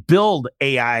actually build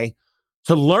AI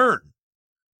to learn.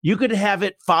 You could have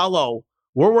it follow.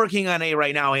 We're working on AI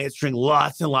right now, answering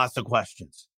lots and lots of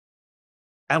questions.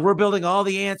 And we're building all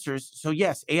the answers. So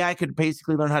yes, AI could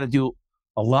basically learn how to do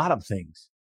a lot of things.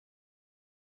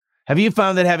 Have you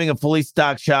found that having a fully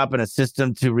stocked shop and a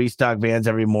system to restock vans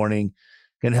every morning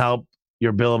can help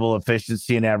your billable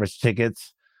efficiency and average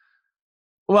tickets?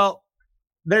 Well,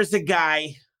 there's a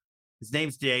guy, his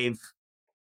name's Dave,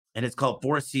 and it's called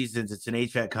Four Seasons. It's an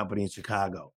HVAC company in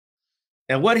Chicago.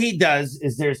 And what he does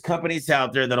is there's companies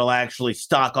out there that'll actually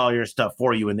stock all your stuff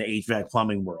for you in the HVAC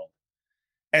plumbing world.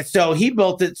 And so he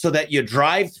built it so that you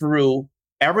drive through,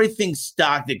 everything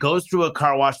stocked, it goes through a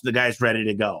car wash, the guy's ready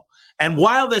to go. And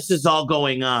while this is all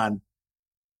going on,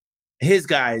 his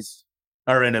guys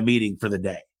are in a meeting for the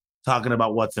day, talking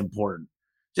about what's important.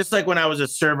 Just like when I was a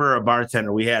server or a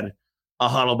bartender, we had a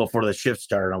huddle before the shift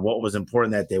started on what was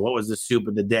important that day. What was the soup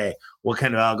of the day? What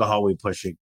kind of alcohol we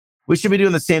pushing? We should be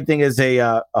doing the same thing as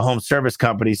a home service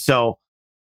company. So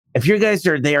if you guys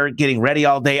are there getting ready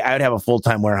all day, I would have a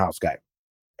full-time warehouse guy.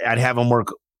 I'd have him work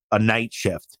a night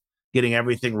shift, getting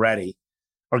everything ready,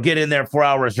 or get in there 4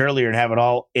 hours earlier and have it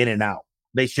all in and out.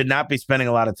 They should not be spending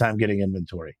a lot of time getting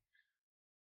inventory.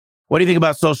 What do you think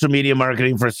about social media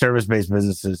marketing for service-based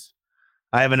businesses?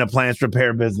 I have an appliance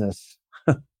repair business.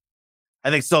 I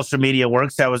think social media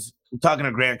works. I was talking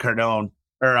to Grant Cardone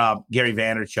or Gary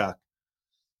Vaynerchuk,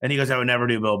 and he goes, I would never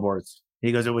do billboards.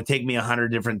 He goes, it would take me 100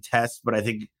 different tests, but I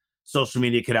think social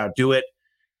media could outdo it.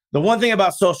 The one thing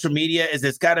about social media is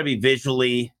it's got to be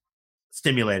visually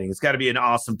stimulating. It's got to be an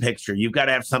awesome picture. You've got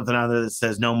to have something on there that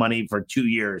says no money for 2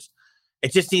 years.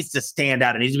 It just needs to stand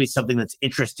out. It needs to be something that's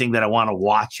interesting that I want to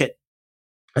watch it.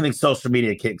 I think social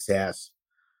media kicks ass.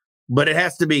 But it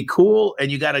has to be cool, and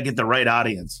you got to get the right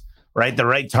audience, right? The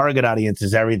right target audience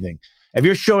is everything. If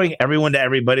you're showing everyone to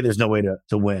everybody, there's no way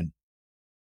to win.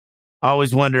 I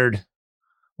always wondered,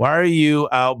 why are you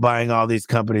out buying all these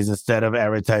companies instead of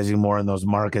advertising more in those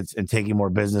markets and taking more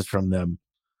business from them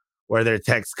where their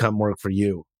techs come work for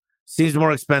you? Seems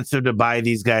more expensive to buy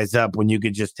these guys up when you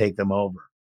could just take them over.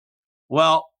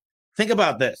 Well, think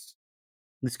about this.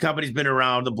 This company's been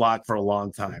around the block for a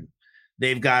long time.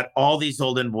 They've got all these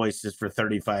old invoices for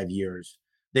 35 years.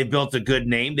 They've built a good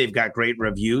name. They've got great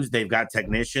reviews. They've got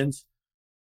technicians.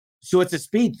 So it's a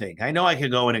speed thing. I know I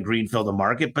could go in and greenfield a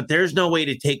market, but there's no way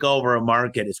to take over a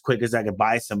market as quick as I could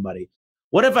buy somebody.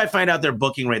 What if I find out their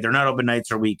booking rate? They're not open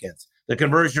nights or weekends. The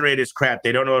conversion rate is crap.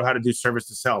 They don't know how to do service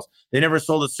to sales. They never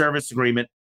sold a service agreement.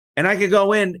 And I could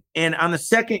go in and on the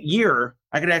second year,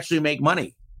 I could actually make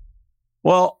money.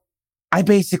 Well, I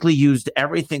basically used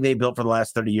everything they built for the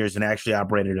last 30 years and actually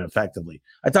operated it effectively.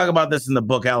 I talk about this in the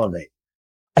book, Elevate.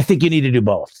 I think you need to do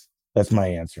both. That's my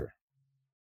answer.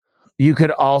 You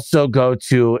could also go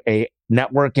to a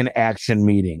network in action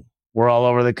meeting. We're all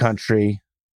over the country.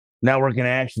 Network in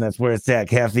action, that's where it's at.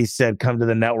 Kathy said, come to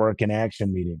the network in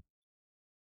action meeting.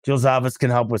 Jill's office can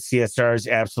help with CSRs.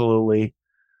 Absolutely.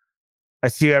 I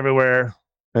see you everywhere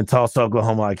in Tulsa,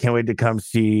 Oklahoma. I can't wait to come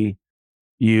see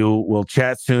you. We'll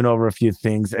chat soon over a few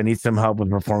things. I need some help with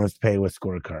performance pay with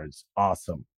scorecards.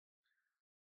 Awesome.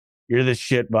 You're the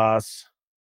shit, boss.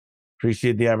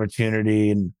 Appreciate the opportunity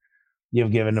and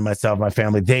you've given to myself, my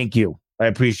family. Thank you. I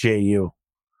appreciate you.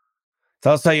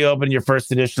 Tell us how you opened your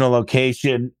first additional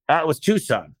location. It was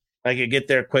Tucson. I could get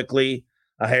there quickly.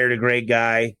 I hired a great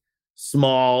guy.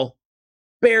 Small.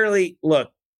 Barely.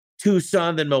 Look,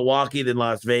 Tucson, then Milwaukee, then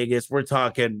Las Vegas. We're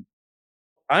talking.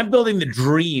 I'm building the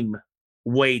dream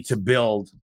way to build.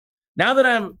 Now that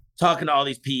I'm talking to all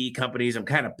these PE companies, I'm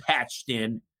kind of patched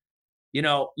in. You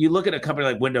know, you look at a company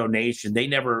like Window Nation. They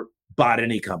never bought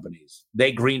any companies.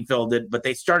 They greenfielded, but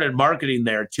they started marketing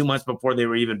there 2 months before they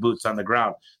were even boots on the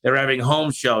ground. They were having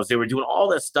home shows. They were doing all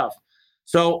this stuff.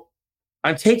 So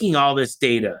I'm taking all this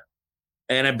data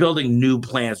and I'm building new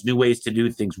plans, new ways to do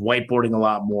things, whiteboarding a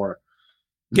lot more,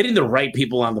 getting the right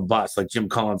people on the bus, like Jim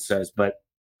Collins says. But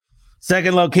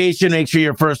second location, make sure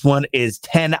your first one is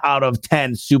 10 out of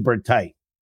 10, super tight.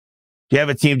 Do you have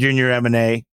a team during your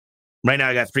M&A? Right now,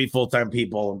 I got 3 full-time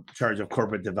people in charge of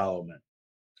corporate development.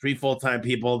 3 full-time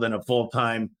people, then a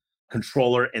full-time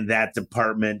controller in that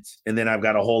department. And then I've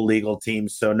got a whole legal team.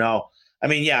 So no, I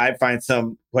mean, yeah, I find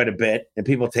some quite a bit and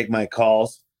people take my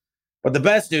calls. But the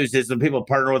best news is when people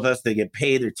partner with us, they get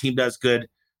paid, their team does good.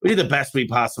 We do the best we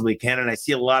possibly can. And I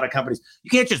see a lot of companies,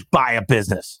 you can't just buy a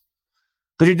business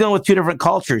because you're dealing with 2 different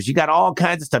cultures. You got all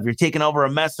kinds of stuff. You're taking over a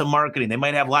mess of marketing. They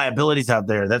might have liabilities out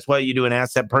there. That's why you do an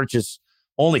asset purchase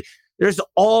only. There's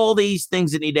all these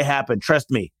things that need to happen.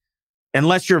 Trust me.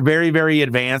 Unless you're very, very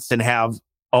advanced and have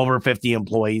over 50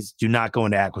 employees, do not go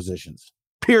into acquisitions,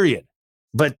 period.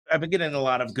 But I've been getting a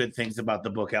lot of good things about the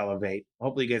book Elevate.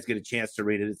 Hopefully you guys get a chance to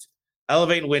read it. It's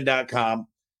elevateandwin.com.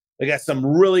 We got some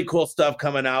really cool stuff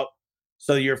coming out.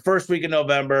 So your first week of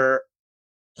November,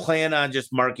 plan on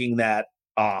just marking that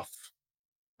off.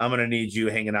 I'm going to need you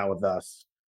hanging out with us.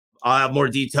 I'll have more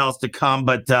details to come,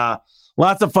 but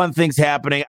lots of fun things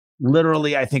happening.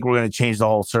 Literally, I think we're going to change the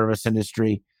whole service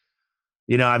industry.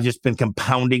 You know, I've just been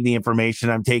compounding the information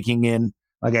I'm taking in.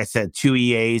 Like I said, 2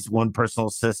 EAs, 1 personal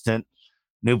assistant,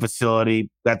 new facility,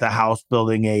 got the house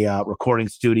building a recording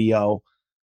studio.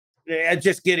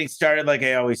 Just getting started, like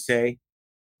I always say.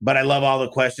 But I love all the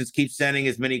questions. Keep sending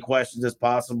as many questions as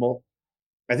possible.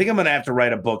 I think I'm going to have to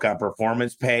write a book on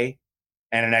performance pay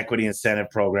and an equity incentive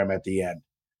program at the end.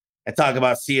 I talk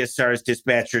about CSRs,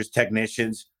 dispatchers,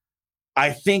 technicians.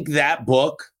 I think that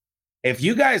book, if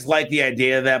you guys like the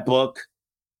idea of that book,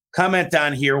 comment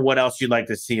down here what else you'd like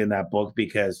to see in that book,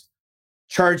 because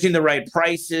charging the right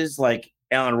prices, like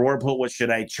Alan Rohr put, what should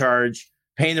I charge?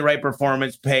 Paying the right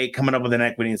performance pay, coming up with an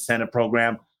equity incentive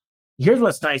program. Here's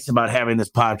what's nice about having this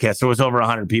podcast. There was over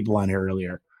 100 people on here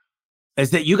earlier,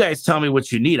 is that you guys tell me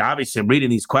what you need. Obviously, I'm reading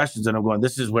these questions and I'm going,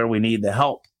 this is where we need the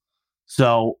help.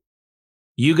 So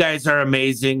you guys are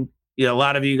amazing. You know, a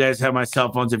lot of you guys have my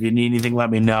cell phones. If you need anything,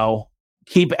 let me know.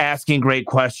 Keep asking great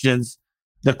questions.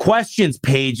 The questions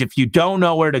page, if you don't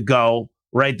know where to go,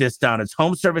 write this down. It's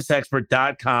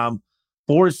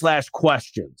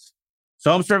homeserviceexpert.com/questions.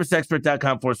 So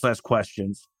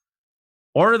homeserviceexpert.com/questions.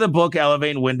 Order the book,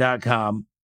 elevateandwin.com.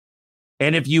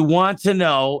 And if you want to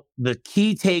know the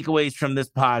key takeaways from this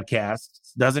podcast,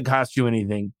 it doesn't cost you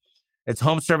anything. It's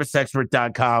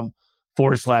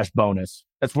homeserviceexpert.com/bonus.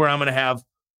 That's where I'm going to have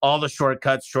all the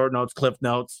shortcuts, short notes, cliff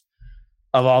notes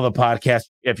of all the podcasts.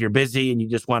 If you're busy and you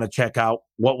just want to check out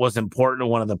what was important in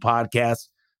one of the podcasts,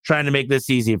 trying to make this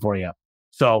easy for you.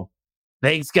 So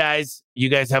Thanks, guys. You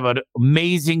guys have an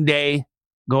amazing day.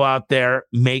 Go out there,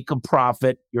 make a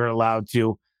profit. You're allowed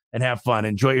to, and have fun.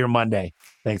 Enjoy your Monday.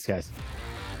 Thanks, guys.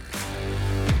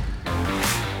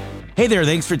 Hey there,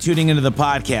 thanks for tuning into the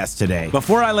podcast today.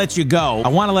 Before I let you go, I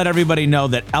want to let everybody know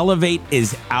that Elevate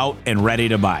is out and ready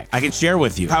to buy. I can share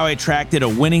with you how I attracted a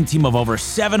winning team of over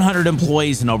 700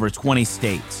 employees in over 20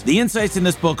 states. The insights in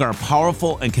this book are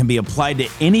powerful and can be applied to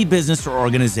any business or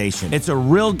organization. It's a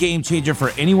real game changer for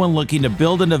anyone looking to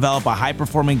build and develop a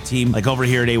high-performing team like over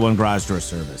here at A1 Garage Door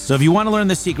Service. So if you want to learn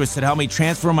the secrets that help me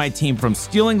transfer my team from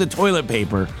stealing the toilet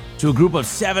paper to a group of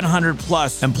 700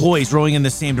 plus employees rowing in the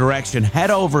same direction,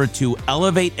 head over to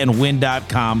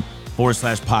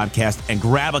elevateandwin.com/podcast and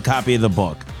grab a copy of the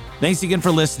book. Thanks again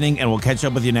for listening, and we'll catch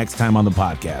up with you next time on the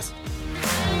podcast.